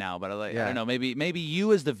it right now, but I don't know. Maybe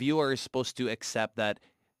you as the viewer is supposed to accept that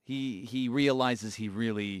he realizes he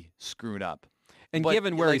really screwed up. And but,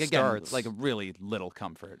 given where he again, starts, like a really little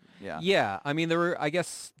comfort. Yeah. Yeah. I mean, I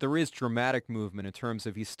guess there is dramatic movement in terms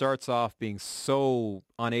of he starts off being so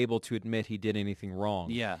unable to admit he did anything wrong.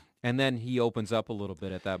 Yeah. And then he opens up a little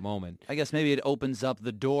bit at that moment. I guess maybe it opens up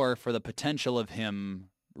the door for the potential of him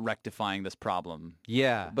rectifying this problem.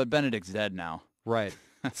 Yeah. But Benedict's dead now. Right.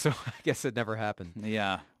 So I guess it never happened.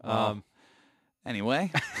 Yeah. Well,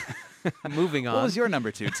 anyway. Moving on. What was your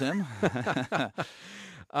number 2, Tim?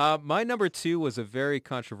 My number 2 was a very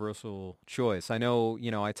controversial choice. I know,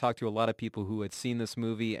 I talked to a lot of people who had seen this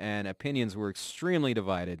movie and opinions were extremely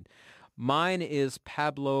divided. Mine is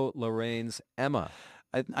Pablo Larraín's Emma.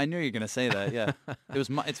 I knew you were going to say that. Yeah.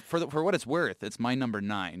 It's for what it's worth. It's my number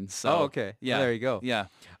 9. So oh, okay. Yeah. Well, there you go. Yeah.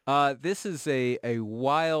 This is a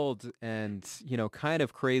wild and, kind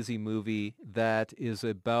of crazy movie that is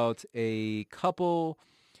about a couple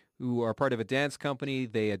who are part of a dance company.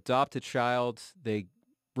 They adopt a child. They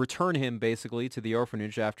return him basically to the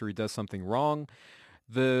orphanage after he does something wrong.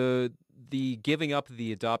 The giving up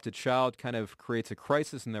the adopted child kind of creates a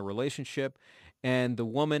crisis in their relationship. And the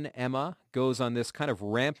woman, Emma, goes on this kind of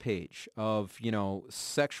rampage of,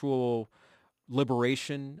 sexual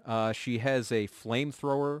liberation. She has a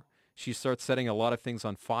flamethrower. She starts setting a lot of things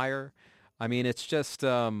on fire. I mean, it's just,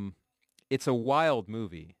 it's a wild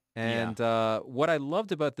movie. And what I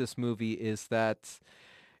loved about this movie is that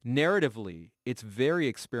narratively, it's very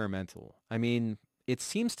experimental. I mean, it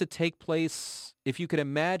seems to take place, if you could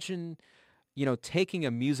imagine, taking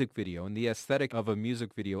a music video and the aesthetic of a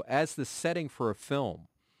music video as the setting for a film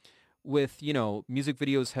with, music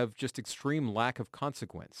videos have just extreme lack of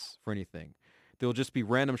consequence for anything. There'll just be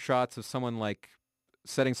random shots of someone like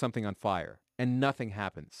setting something on fire and nothing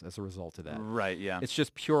happens as a result of that. Right, yeah. It's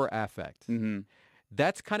just pure affect. Mm-hmm.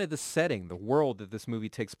 That's kind of the setting, the world that this movie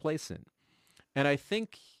takes place in. And I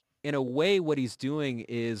think in a way what he's doing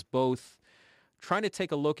is both trying to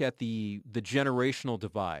take a look at the generational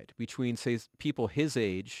divide between, say, people his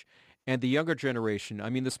age and the younger generation. I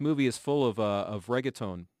mean, this movie is full of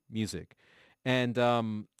reggaeton music. And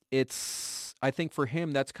I think for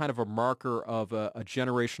him, that's kind of a marker of a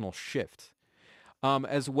generational shift.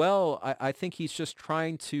 As well, I think he's just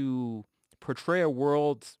trying to portray a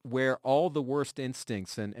world where all the worst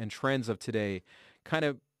instincts and trends of today kind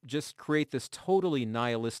of just create this totally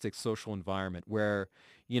nihilistic social environment where,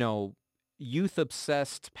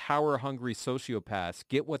 youth-obsessed, power-hungry sociopaths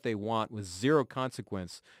get what they want with zero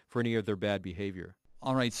consequence for any of their bad behavior.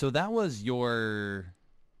 All right, so that was your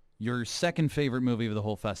second favorite movie of the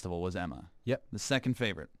whole festival was Emma. Yep. The second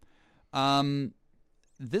favorite.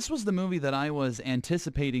 This was the movie that I was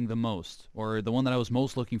anticipating the most, or the one that I was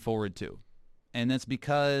most looking forward to. And that's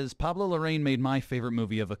because Pablo Larraín made my favorite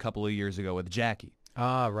movie of a couple of years ago with Jackie.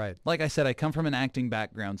 Ah, right. Like I said, I come from an acting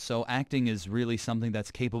background, so acting is really something that's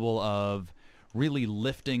capable of really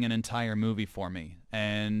lifting an entire movie for me.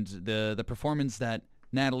 And the performance that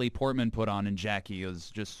Natalie Portman put on in Jackie was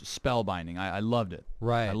just spellbinding. I loved it.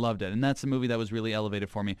 Right. I loved it. And that's a movie that was really elevated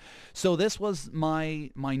for me. So this was my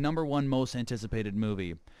number one most anticipated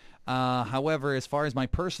movie. However, as far as my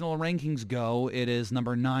personal rankings go, it is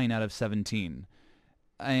number 9 out of 17.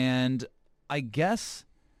 And I guess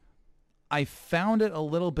I found it a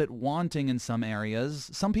little bit wanting in some areas.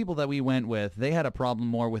 Some people that we went with, they had a problem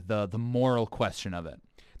more with the moral question of it.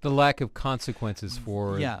 The lack of consequences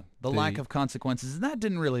for the lack of consequences, and that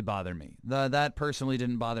didn't really bother me. That personally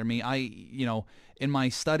didn't bother me. In my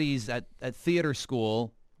studies at theater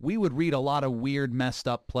school, we would read a lot of weird, messed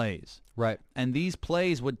up plays. Right. And these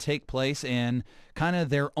plays would take place in kind of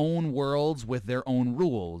their own worlds with their own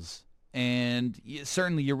rules. And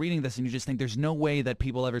certainly you're reading this and you just think there's no way that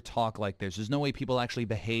people ever talk like this. There's no way people actually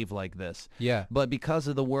behave like this. Yeah. But because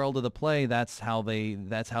of the world of the play, that's how they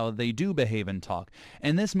do behave and talk.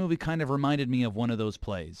 And this movie kind of reminded me of one of those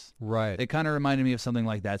plays. Right. It kind of reminded me of something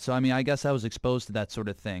like that. So I mean, I guess I was exposed to that sort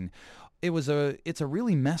of thing. It's a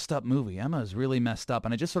really messed up movie. Emma is really messed up,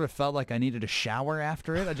 and I just sort of felt like I needed a shower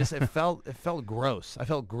after it. It felt gross. I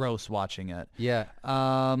felt gross watching it. Yeah.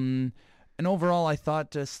 And overall, I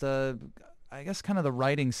thought just, I guess kind of the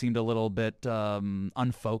writing seemed a little bit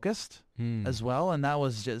unfocused as well, and that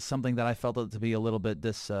was just something that I felt it to be a little bit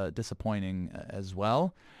disappointing as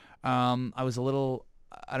well. I was a little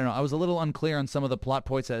unclear on some of the plot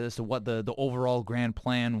points as to what the overall grand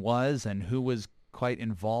plan was and who was quite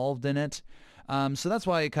involved in it. So that's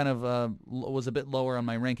why it kind of was a bit lower on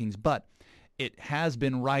my rankings, but it has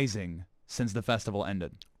been rising since the festival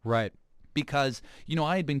ended. Right. Because,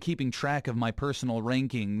 I had been keeping track of my personal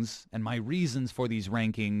rankings and my reasons for these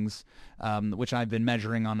rankings, which I've been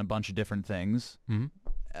measuring on a bunch of different things,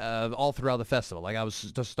 all throughout the festival. Like I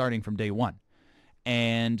was just starting from day one.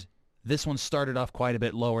 And this one started off quite a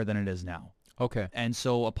bit lower than it is now. Okay. And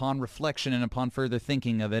so upon reflection and upon further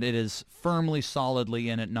thinking of it, it is firmly, solidly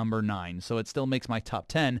in at number 9. So it still makes my top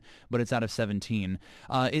 10, but it's out of 17.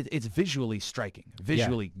 It's visually striking,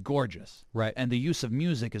 visually gorgeous. Right. And the use of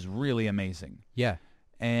music is really amazing. Yeah.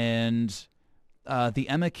 And the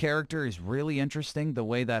Emma character is really interesting. The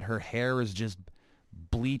way that her hair is just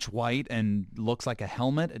bleach white and looks like a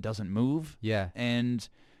helmet. It doesn't move. Yeah. And,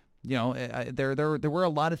 there were a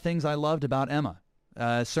lot of things I loved about Emma.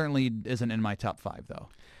 Certainly isn't in my top 5, though.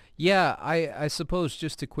 Yeah, I suppose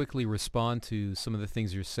just to quickly respond to some of the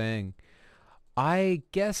things you're saying, I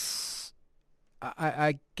guess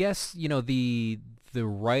the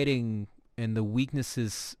writing and the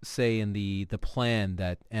weaknesses, say, in the plan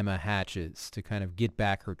that Emma hatches to kind of get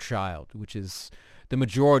back her child, which is the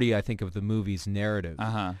majority, I think, of the movie's narrative.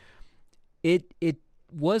 It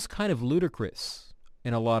was kind of ludicrous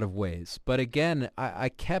in a lot of ways, but again, I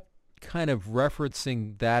kept kind of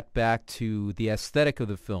referencing that back to the aesthetic of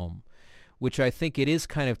the film, which I think it is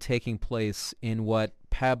kind of taking place in what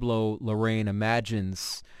Pablo Larraín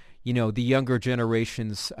imagines, the younger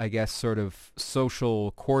generation's, I guess, sort of social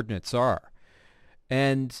coordinates are.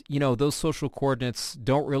 And, those social coordinates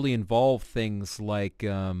don't really involve things like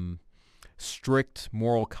strict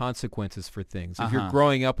moral consequences for things. If you're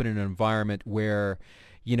growing up in an environment where,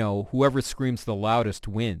 whoever screams the loudest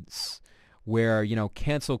wins, where,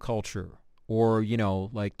 cancel culture or,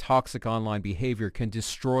 like toxic online behavior can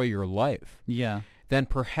destroy your life. Yeah. Then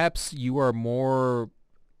perhaps you are more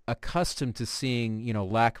accustomed to seeing,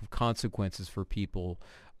 lack of consequences for people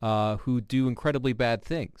who do incredibly bad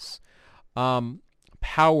things.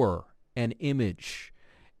 Power and image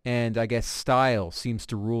and, I guess, style seems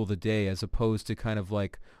to rule the day as opposed to kind of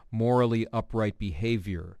like morally upright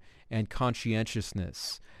behavior and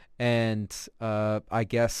conscientiousness and, I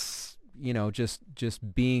guess,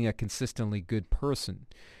 just being a consistently good person.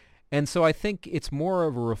 And so I think it's more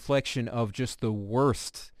of a reflection of just the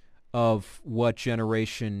worst of what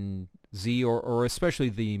Generation Z or especially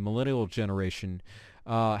the millennial generation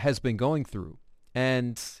has been going through.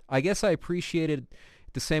 And I guess I appreciate it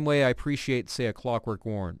the same way I appreciate, say, A Clockwork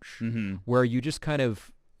Orange, where you just kind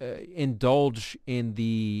of indulge in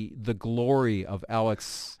the glory of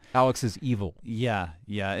Alex's evil. Yeah.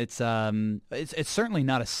 It's certainly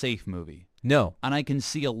not a safe movie. No. And I can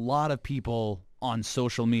see a lot of people on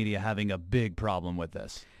social media having a big problem with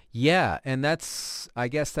this. Yeah, and I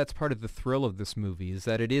guess that's part of the thrill of this movie, is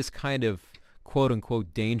that it is kind of quote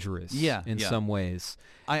unquote dangerous in some ways.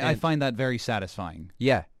 I find that very satisfying.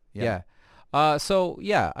 Yeah. So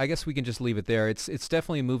yeah, I guess we can just leave it there. It's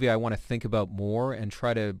definitely a movie I want to think about more and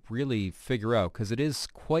try to really figure out, because it is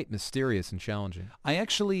quite mysterious and challenging.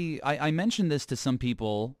 I mentioned this to some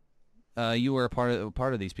people. You were a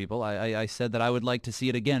part of these people. I said that I would like to see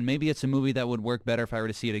it again. Maybe it's a movie that would work better if I were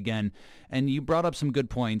to see it again. And you brought up some good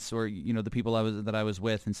points, or the people that I was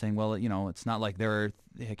with, and saying, well, it's not like there are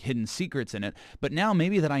hidden secrets in it. But now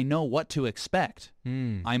maybe that I know what to expect,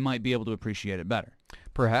 I might be able to appreciate it better.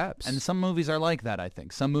 Perhaps. And some movies are like that, I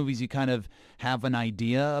think. Some movies you kind of have an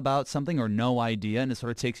idea about something or no idea, and it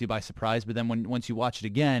sort of takes you by surprise. But then once you watch it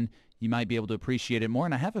again, you might be able to appreciate it more.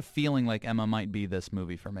 And I have a feeling like Emma might be this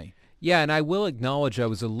movie for me. Yeah, and I will acknowledge I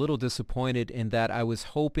was a little disappointed in that I was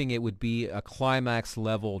hoping it would be a climax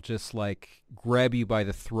level, just like grab you by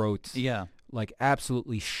the throat, Yeah. like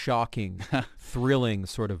absolutely shocking, thrilling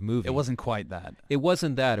sort of movie. It wasn't quite that. It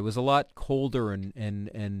wasn't that. It was a lot colder and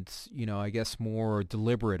I guess more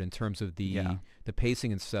deliberate in terms of the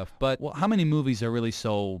pacing and stuff. But Well, how many movies are really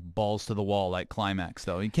so balls to the wall like climax,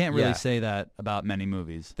 though? You can't really say that about many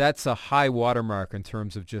movies. that's a high watermark in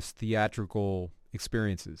terms of just theatrical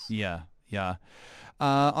experiences. Yeah, yeah.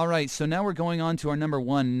 All right, so now we're going on to our number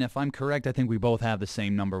one. And if I'm correct, I think we both have the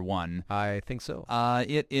same number one. I think so.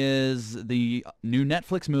 It is the new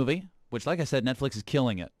Netflix movie, which, like I said, Netflix is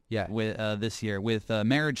killing it. Yeah. With this year with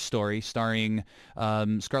Marriage Story, starring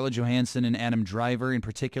Scarlett Johansson and Adam Driver in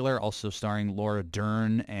particular, also starring Laura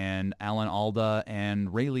Dern and Alan Alda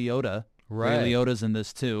and Ray Liotta. Right. Ray Liotta's in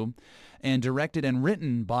this too, and directed and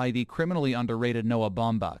written by the criminally underrated Noah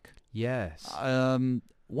Baumbach. Yes.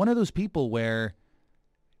 One of those people where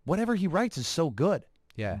whatever he writes is so good.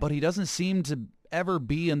 Yeah. But he doesn't seem to ever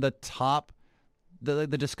be in the top, the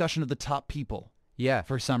discussion of the top people. Yeah.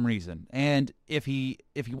 For some reason. And if he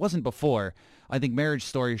wasn't before, I think Marriage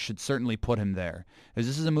Story should certainly put him there. Because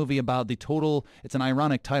this is a movie about it's an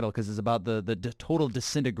ironic title because it's about the total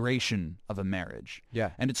disintegration of a marriage.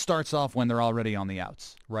 Yeah. And it starts off when they're already on the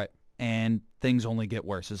outs. Right. And things only get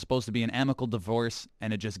worse. It's supposed to be an amicable divorce,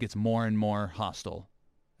 and it just gets more and more hostile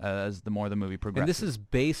as the more the movie progresses. And this is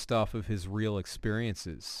based off of his real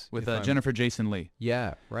experiences. with Jennifer Jason Leigh.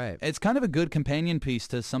 Yeah, right. It's kind of a good companion piece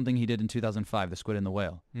to something he did in 2005, The Squid and the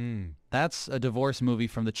Whale. That's a divorce movie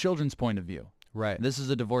from the children's point of view. Right. This is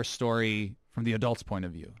a divorce story from the adult's point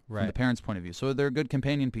of view, from the Right. parents' point of view. So they're good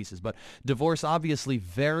companion pieces. But divorce, obviously,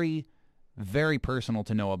 very, very personal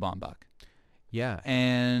to Noah Baumbach. Yeah.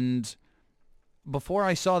 And before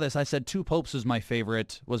I saw this, I said Two Popes was my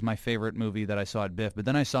favorite movie that I saw at BIFF. But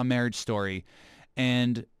then I saw Marriage Story,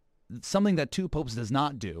 and something that Two Popes does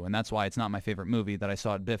not do, and that's why it's not my favorite movie that I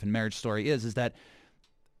saw at BIFF and Marriage Story is that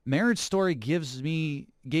Marriage Story gave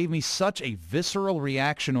me such a visceral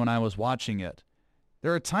reaction when I was watching it.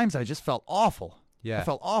 There are times I just felt awful. Yeah. I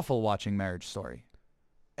felt awful watching Marriage Story.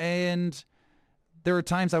 And there are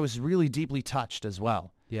times I was really deeply touched as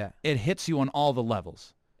well. Yeah. It hits you on all the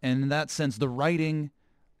levels. And in that sense, the writing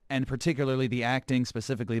and particularly the acting,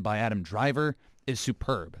 specifically by Adam Driver, is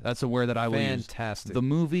superb. That's a word that I will use. Fantastic. The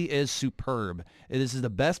movie is superb. This is the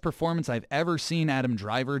best performance I've ever seen Adam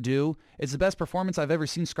Driver do. It's the best performance I've ever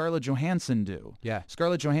seen Scarlett Johansson do. Yeah.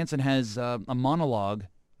 Scarlett Johansson has a monologue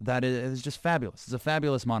that is just fabulous. It's a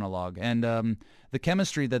fabulous monologue. And the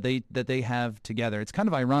chemistry that they have together, it's kind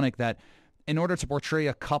of ironic that in order to portray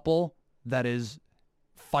a couple that is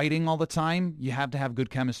fighting all the time, you have to have good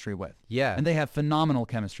chemistry with. Yeah. And they have phenomenal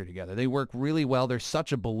chemistry together. They work really well. They're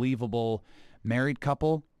such a believable married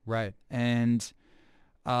couple. Right. And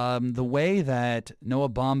the way that Noah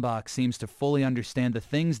Baumbach seems to fully understand the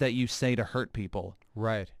things that you say to hurt people,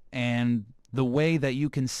 Right. and the way that you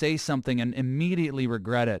can say something and immediately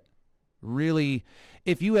regret it. Really,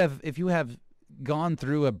 if you have gone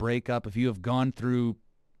through a breakup, if you have gone through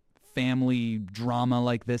family drama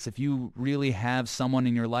like this, if you really have someone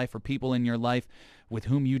in your life or people in your life with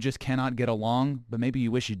whom you just cannot get along, but maybe you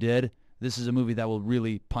wish you did, this is a movie that will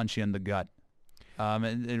really punch you in the gut,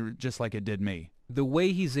 just like it did me. The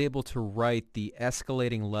way he's able to write the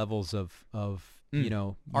escalating levels of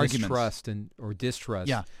Arguments. mistrust or distrust.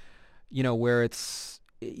 Yeah. Where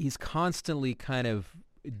he's constantly kind of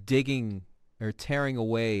digging or tearing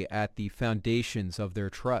away at the foundations of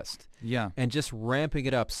their trust. Yeah. And just ramping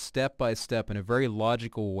it up step by step in a very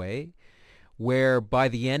logical way, where by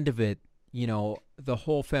the end of it, the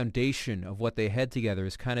whole foundation of what they had together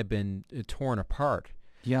has kind of been torn apart.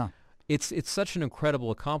 Yeah. It's such an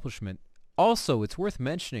incredible accomplishment. Also, it's worth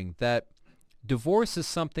mentioning that divorce is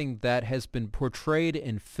something that has been portrayed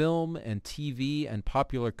in film and TV and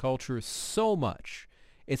popular culture so much.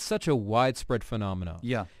 It's such a widespread phenomenon.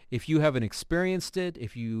 Yeah. If you haven't experienced it,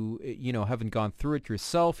 if you haven't gone through it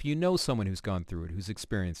yourself, you know someone who's gone through it, who's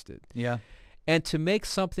experienced it. Yeah. And to make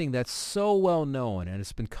something that's so well known and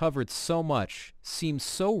has been covered so much seem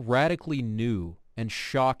so radically new and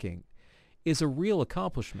shocking is a real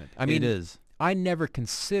accomplishment. I mean, it is. I never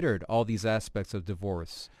considered all these aspects of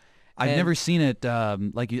divorce. I've never seen it,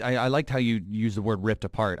 I liked how you used the word ripped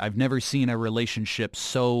apart. I've never seen a relationship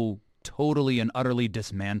so totally and utterly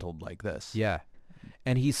dismantled like this. Yeah.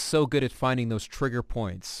 And he's so good at finding those trigger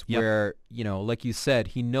points Yep. where, like you said,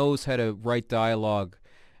 he knows how to write dialogue,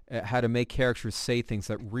 how to make characters say things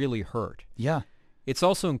that really hurt. Yeah. It's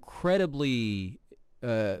also incredibly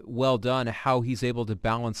well done how he's able to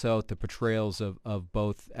balance out the portrayals of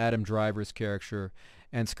both Adam Driver's character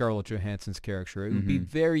and Scarlett Johansson's character. It would be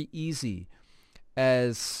very easy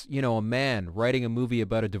as, you know, a man writing a movie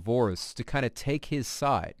about a divorce to kind of take his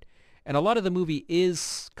side. And a lot of the movie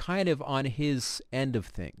is kind of on his end of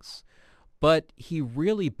things. But he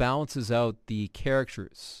really balances out the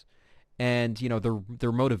characters and, you know,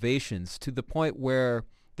 their motivations to the point where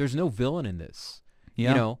there's no villain in this. Yeah.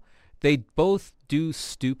 You know, they both do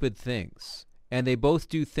stupid things, and they both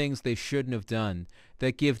do things they shouldn't have done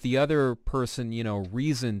that give the other person, you know,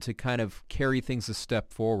 reason to kind of carry things a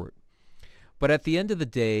step forward. But at the end of the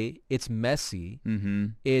day, it's messy.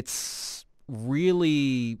 It's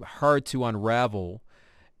really hard to unravel,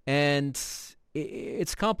 and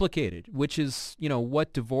it's complicated, which is, you know,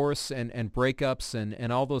 what divorce and breakups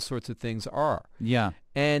and all those sorts of things are. Yeah.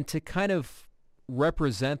 And to kind of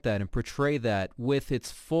represent that and portray that with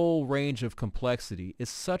its full range of complexity is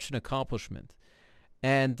such an accomplishment.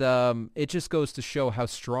 And it just goes to show how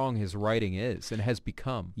strong his writing is and has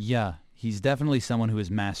become. Yeah, he's definitely someone who has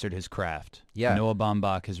mastered his craft. Yeah. Noah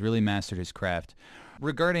Baumbach has really mastered his craft.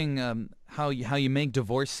 Regarding how you make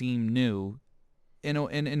divorce seem new, in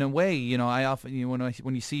a way, you know, I often, you know,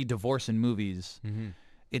 when you see divorce in movies,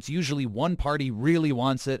 it's usually one party really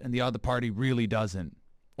wants it and the other party really doesn't.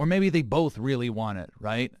 Or maybe they both really want it,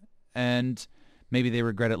 right? And maybe they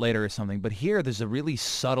regret it later or something. But here, there's a really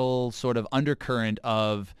subtle sort of undercurrent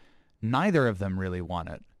of neither of them really want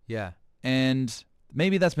it. Yeah. And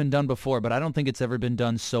maybe that's been done before, but I don't think it's ever been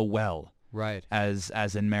done so well. Right. As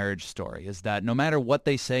in Marriage Story, is that no matter what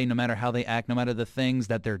they say, no matter how they act, no matter the things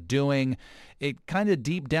that they're doing, it kind of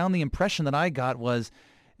deep down, the impression that I got was,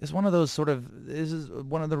 this is one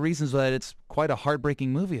of the reasons that it's quite a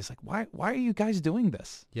heartbreaking movie. It's like, why are you guys doing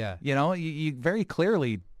this? Yeah. You know, you very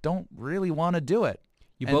clearly don't really want to do it.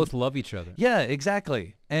 You both love each other. Yeah,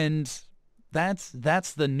 exactly. And that's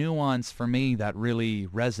the nuance for me that really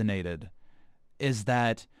resonated, is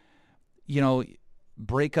that, you know,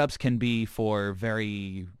 breakups can be for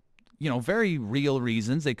very real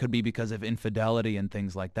reasons. They could be because of infidelity and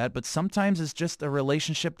things like that. But sometimes it's just a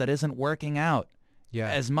relationship that isn't working out. Yeah.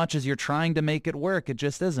 As much as you're trying to make it work, it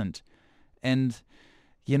just isn't. And,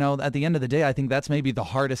 you know, at the end of the day, I think that's maybe the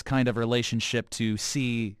hardest kind of relationship to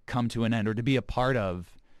see come to an end or to be a part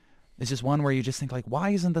of. It's just one where you just think, like,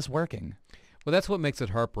 why isn't this working? Well, that's what makes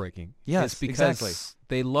it heartbreaking. Yes, it's because exactly.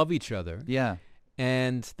 they love each other. Yeah.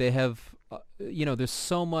 And they have, you know, there's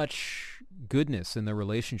so much goodness in their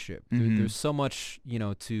relationship. There's so much, you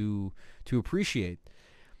know, to appreciate.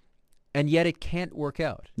 And yet it can't work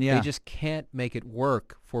out. Yeah. They just can't make it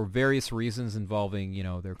work for various reasons involving, you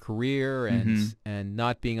know, their career and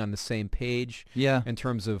not being on the same page. Yeah. In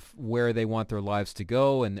terms of where they want their lives to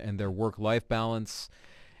go and their work-life balance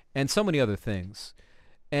and so many other things.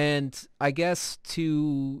 And I guess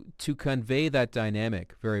to convey that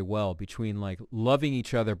dynamic very well between like loving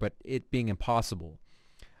each other but it being impossible.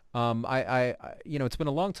 I you know, it's been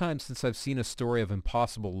a long time since I've seen a story of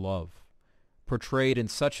impossible love portrayed in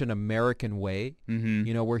such an American way,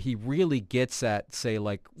 you know, where he really gets at, say,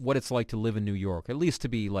 like what it's like to live in New York, at least to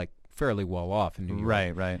be like fairly well off in New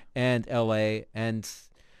York. Right. And LA. And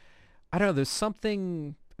I don't know, there's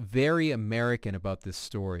something very American about this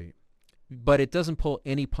story, but it doesn't pull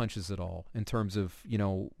any punches at all in terms of, you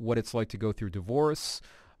know, what it's like to go through divorce,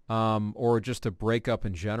 or just a breakup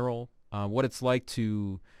in general, what it's like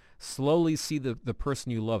to slowly see the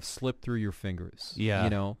person you love slip through your fingers, Yeah.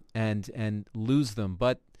 you know, and lose them.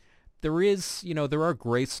 But there is, you know, there are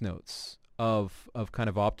grace notes of kind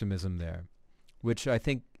of optimism there, which I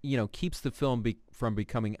think, you know, keeps the film from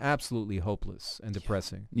becoming absolutely hopeless and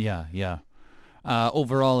depressing. Yeah.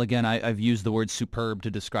 Overall, again, I've used the word superb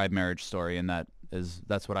to describe Marriage Story, and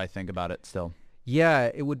that's what I think about it still.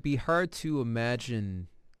 Yeah, it would be hard to imagine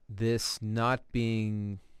this not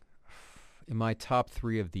being in my top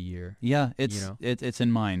 3 of the year. Yeah, it's you know? it's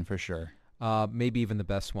in mine for sure. Maybe even the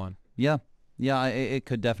best one. Yeah, it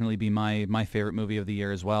could definitely be my favorite movie of the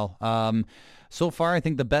year as well. So far, I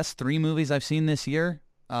think the best 3 movies I've seen this year,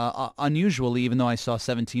 unusually, even though I saw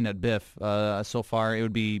 17 at BIFF, so far it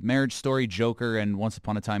would be Marriage Story, Joker, and Once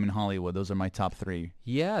Upon a Time in Hollywood. Those are my top 3.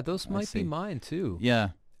 Yeah, those might see. be mine too. Yeah.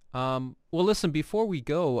 Well, listen, before we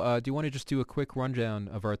go, do you want to just do a quick rundown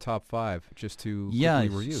of our top 5, just to quickly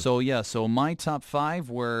review? So my top 5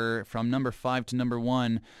 were from number 5 to number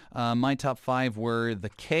 1. My top 5 were The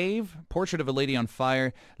Cave, Portrait of a Lady on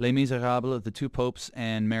Fire, Les Miserables, The Two Popes,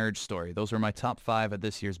 and Marriage Story. Those were my top 5 at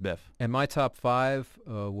this year's BIFF. And my top 5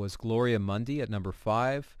 was Gloria Mundi at number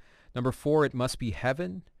 5. Number 4, It Must Be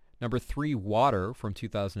Heaven. Number 3, Water from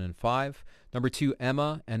 2005. Number 2,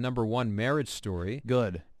 Emma. And number 1, Marriage Story.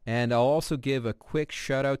 Good. And I'll also give a quick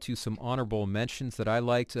shout out to some honorable mentions that I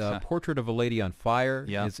liked. Portrait of a Lady on Fire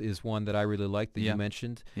is one that I really liked that you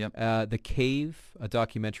mentioned. Yep. The Cave, a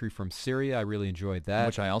documentary from Syria. I really enjoyed that.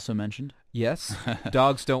 Which I also mentioned. Yes.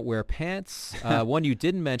 Dogs Don't Wear Pants. One you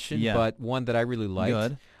didn't mention, but one that I really liked.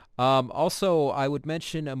 Good. Also, I would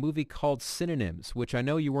mention a movie called Synonyms, which I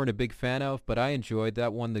know you weren't a big fan of, but I enjoyed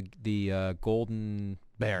that one, the Golden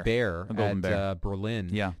Bear at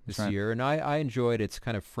Berlin this year. And I enjoyed its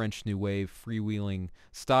kind of French New Wave freewheeling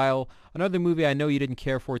style. Another movie I know you didn't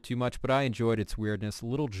care for too much, but I enjoyed its weirdness,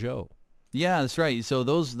 Little Joe. Yeah, that's right. So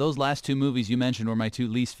those last two movies you mentioned were my two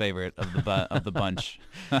least favorite of the bunch.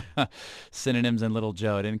 Synonyms and Little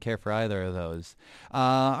Joe. I didn't care for either of those.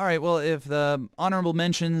 All right. Well, if the honorable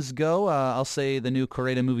mentions go, I'll say the new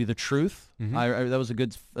Correia movie, The Truth. Mm-hmm. That was a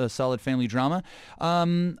good, solid family drama.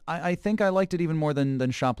 I think I liked it even more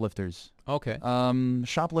than Shoplifters. Okay.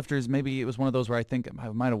 Shoplifters, maybe it was one of those where I think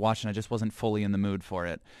I might have watched and I just wasn't fully in the mood for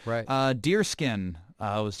it. Right. Deerskin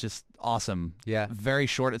was just awesome. Yeah. Very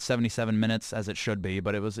short at 77 minutes, as it should be,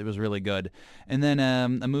 but it was really good. And then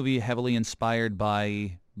a movie heavily inspired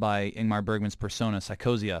by Ingmar Bergman's Persona,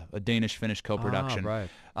 Psychosia, a Danish-Finnish co-production. Right.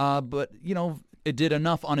 But, it did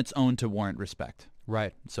enough on its own to warrant respect.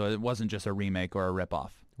 Right. So it wasn't just a remake or a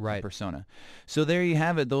ripoff. Right. Persona. So there you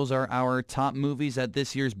have it. Those are our top movies at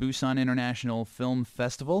this year's Busan International Film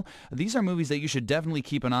Festival. These are movies that you should definitely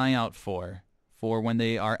keep an eye out for when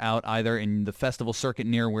they are out either in the festival circuit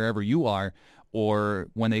near wherever you are, or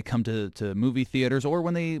when they come to movie theaters, or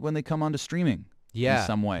when they come onto streaming in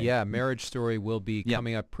some way. Yeah, Marriage Story will be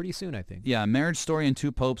coming up pretty soon, I think. Yeah, Marriage Story and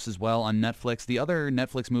Two Popes as well on Netflix. The other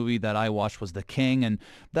Netflix movie that I watched was The King, and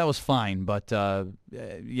that was fine, but, that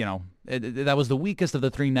was the weakest of the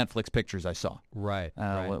three Netflix pictures I saw. Right.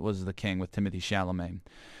 What was The King with Timothée Chalamet.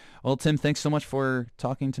 Well, Tim, thanks so much for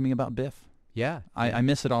talking to me about Biff. Yeah. I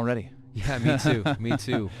miss it already. Yeah, me too. Me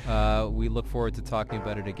too. We look forward to talking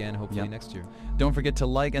about it again, hopefully next year. Don't forget to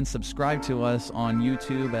like and subscribe to us on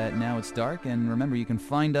YouTube at Now It's Dark. And remember, you can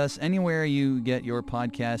find us anywhere you get your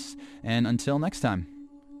podcasts. And until next time.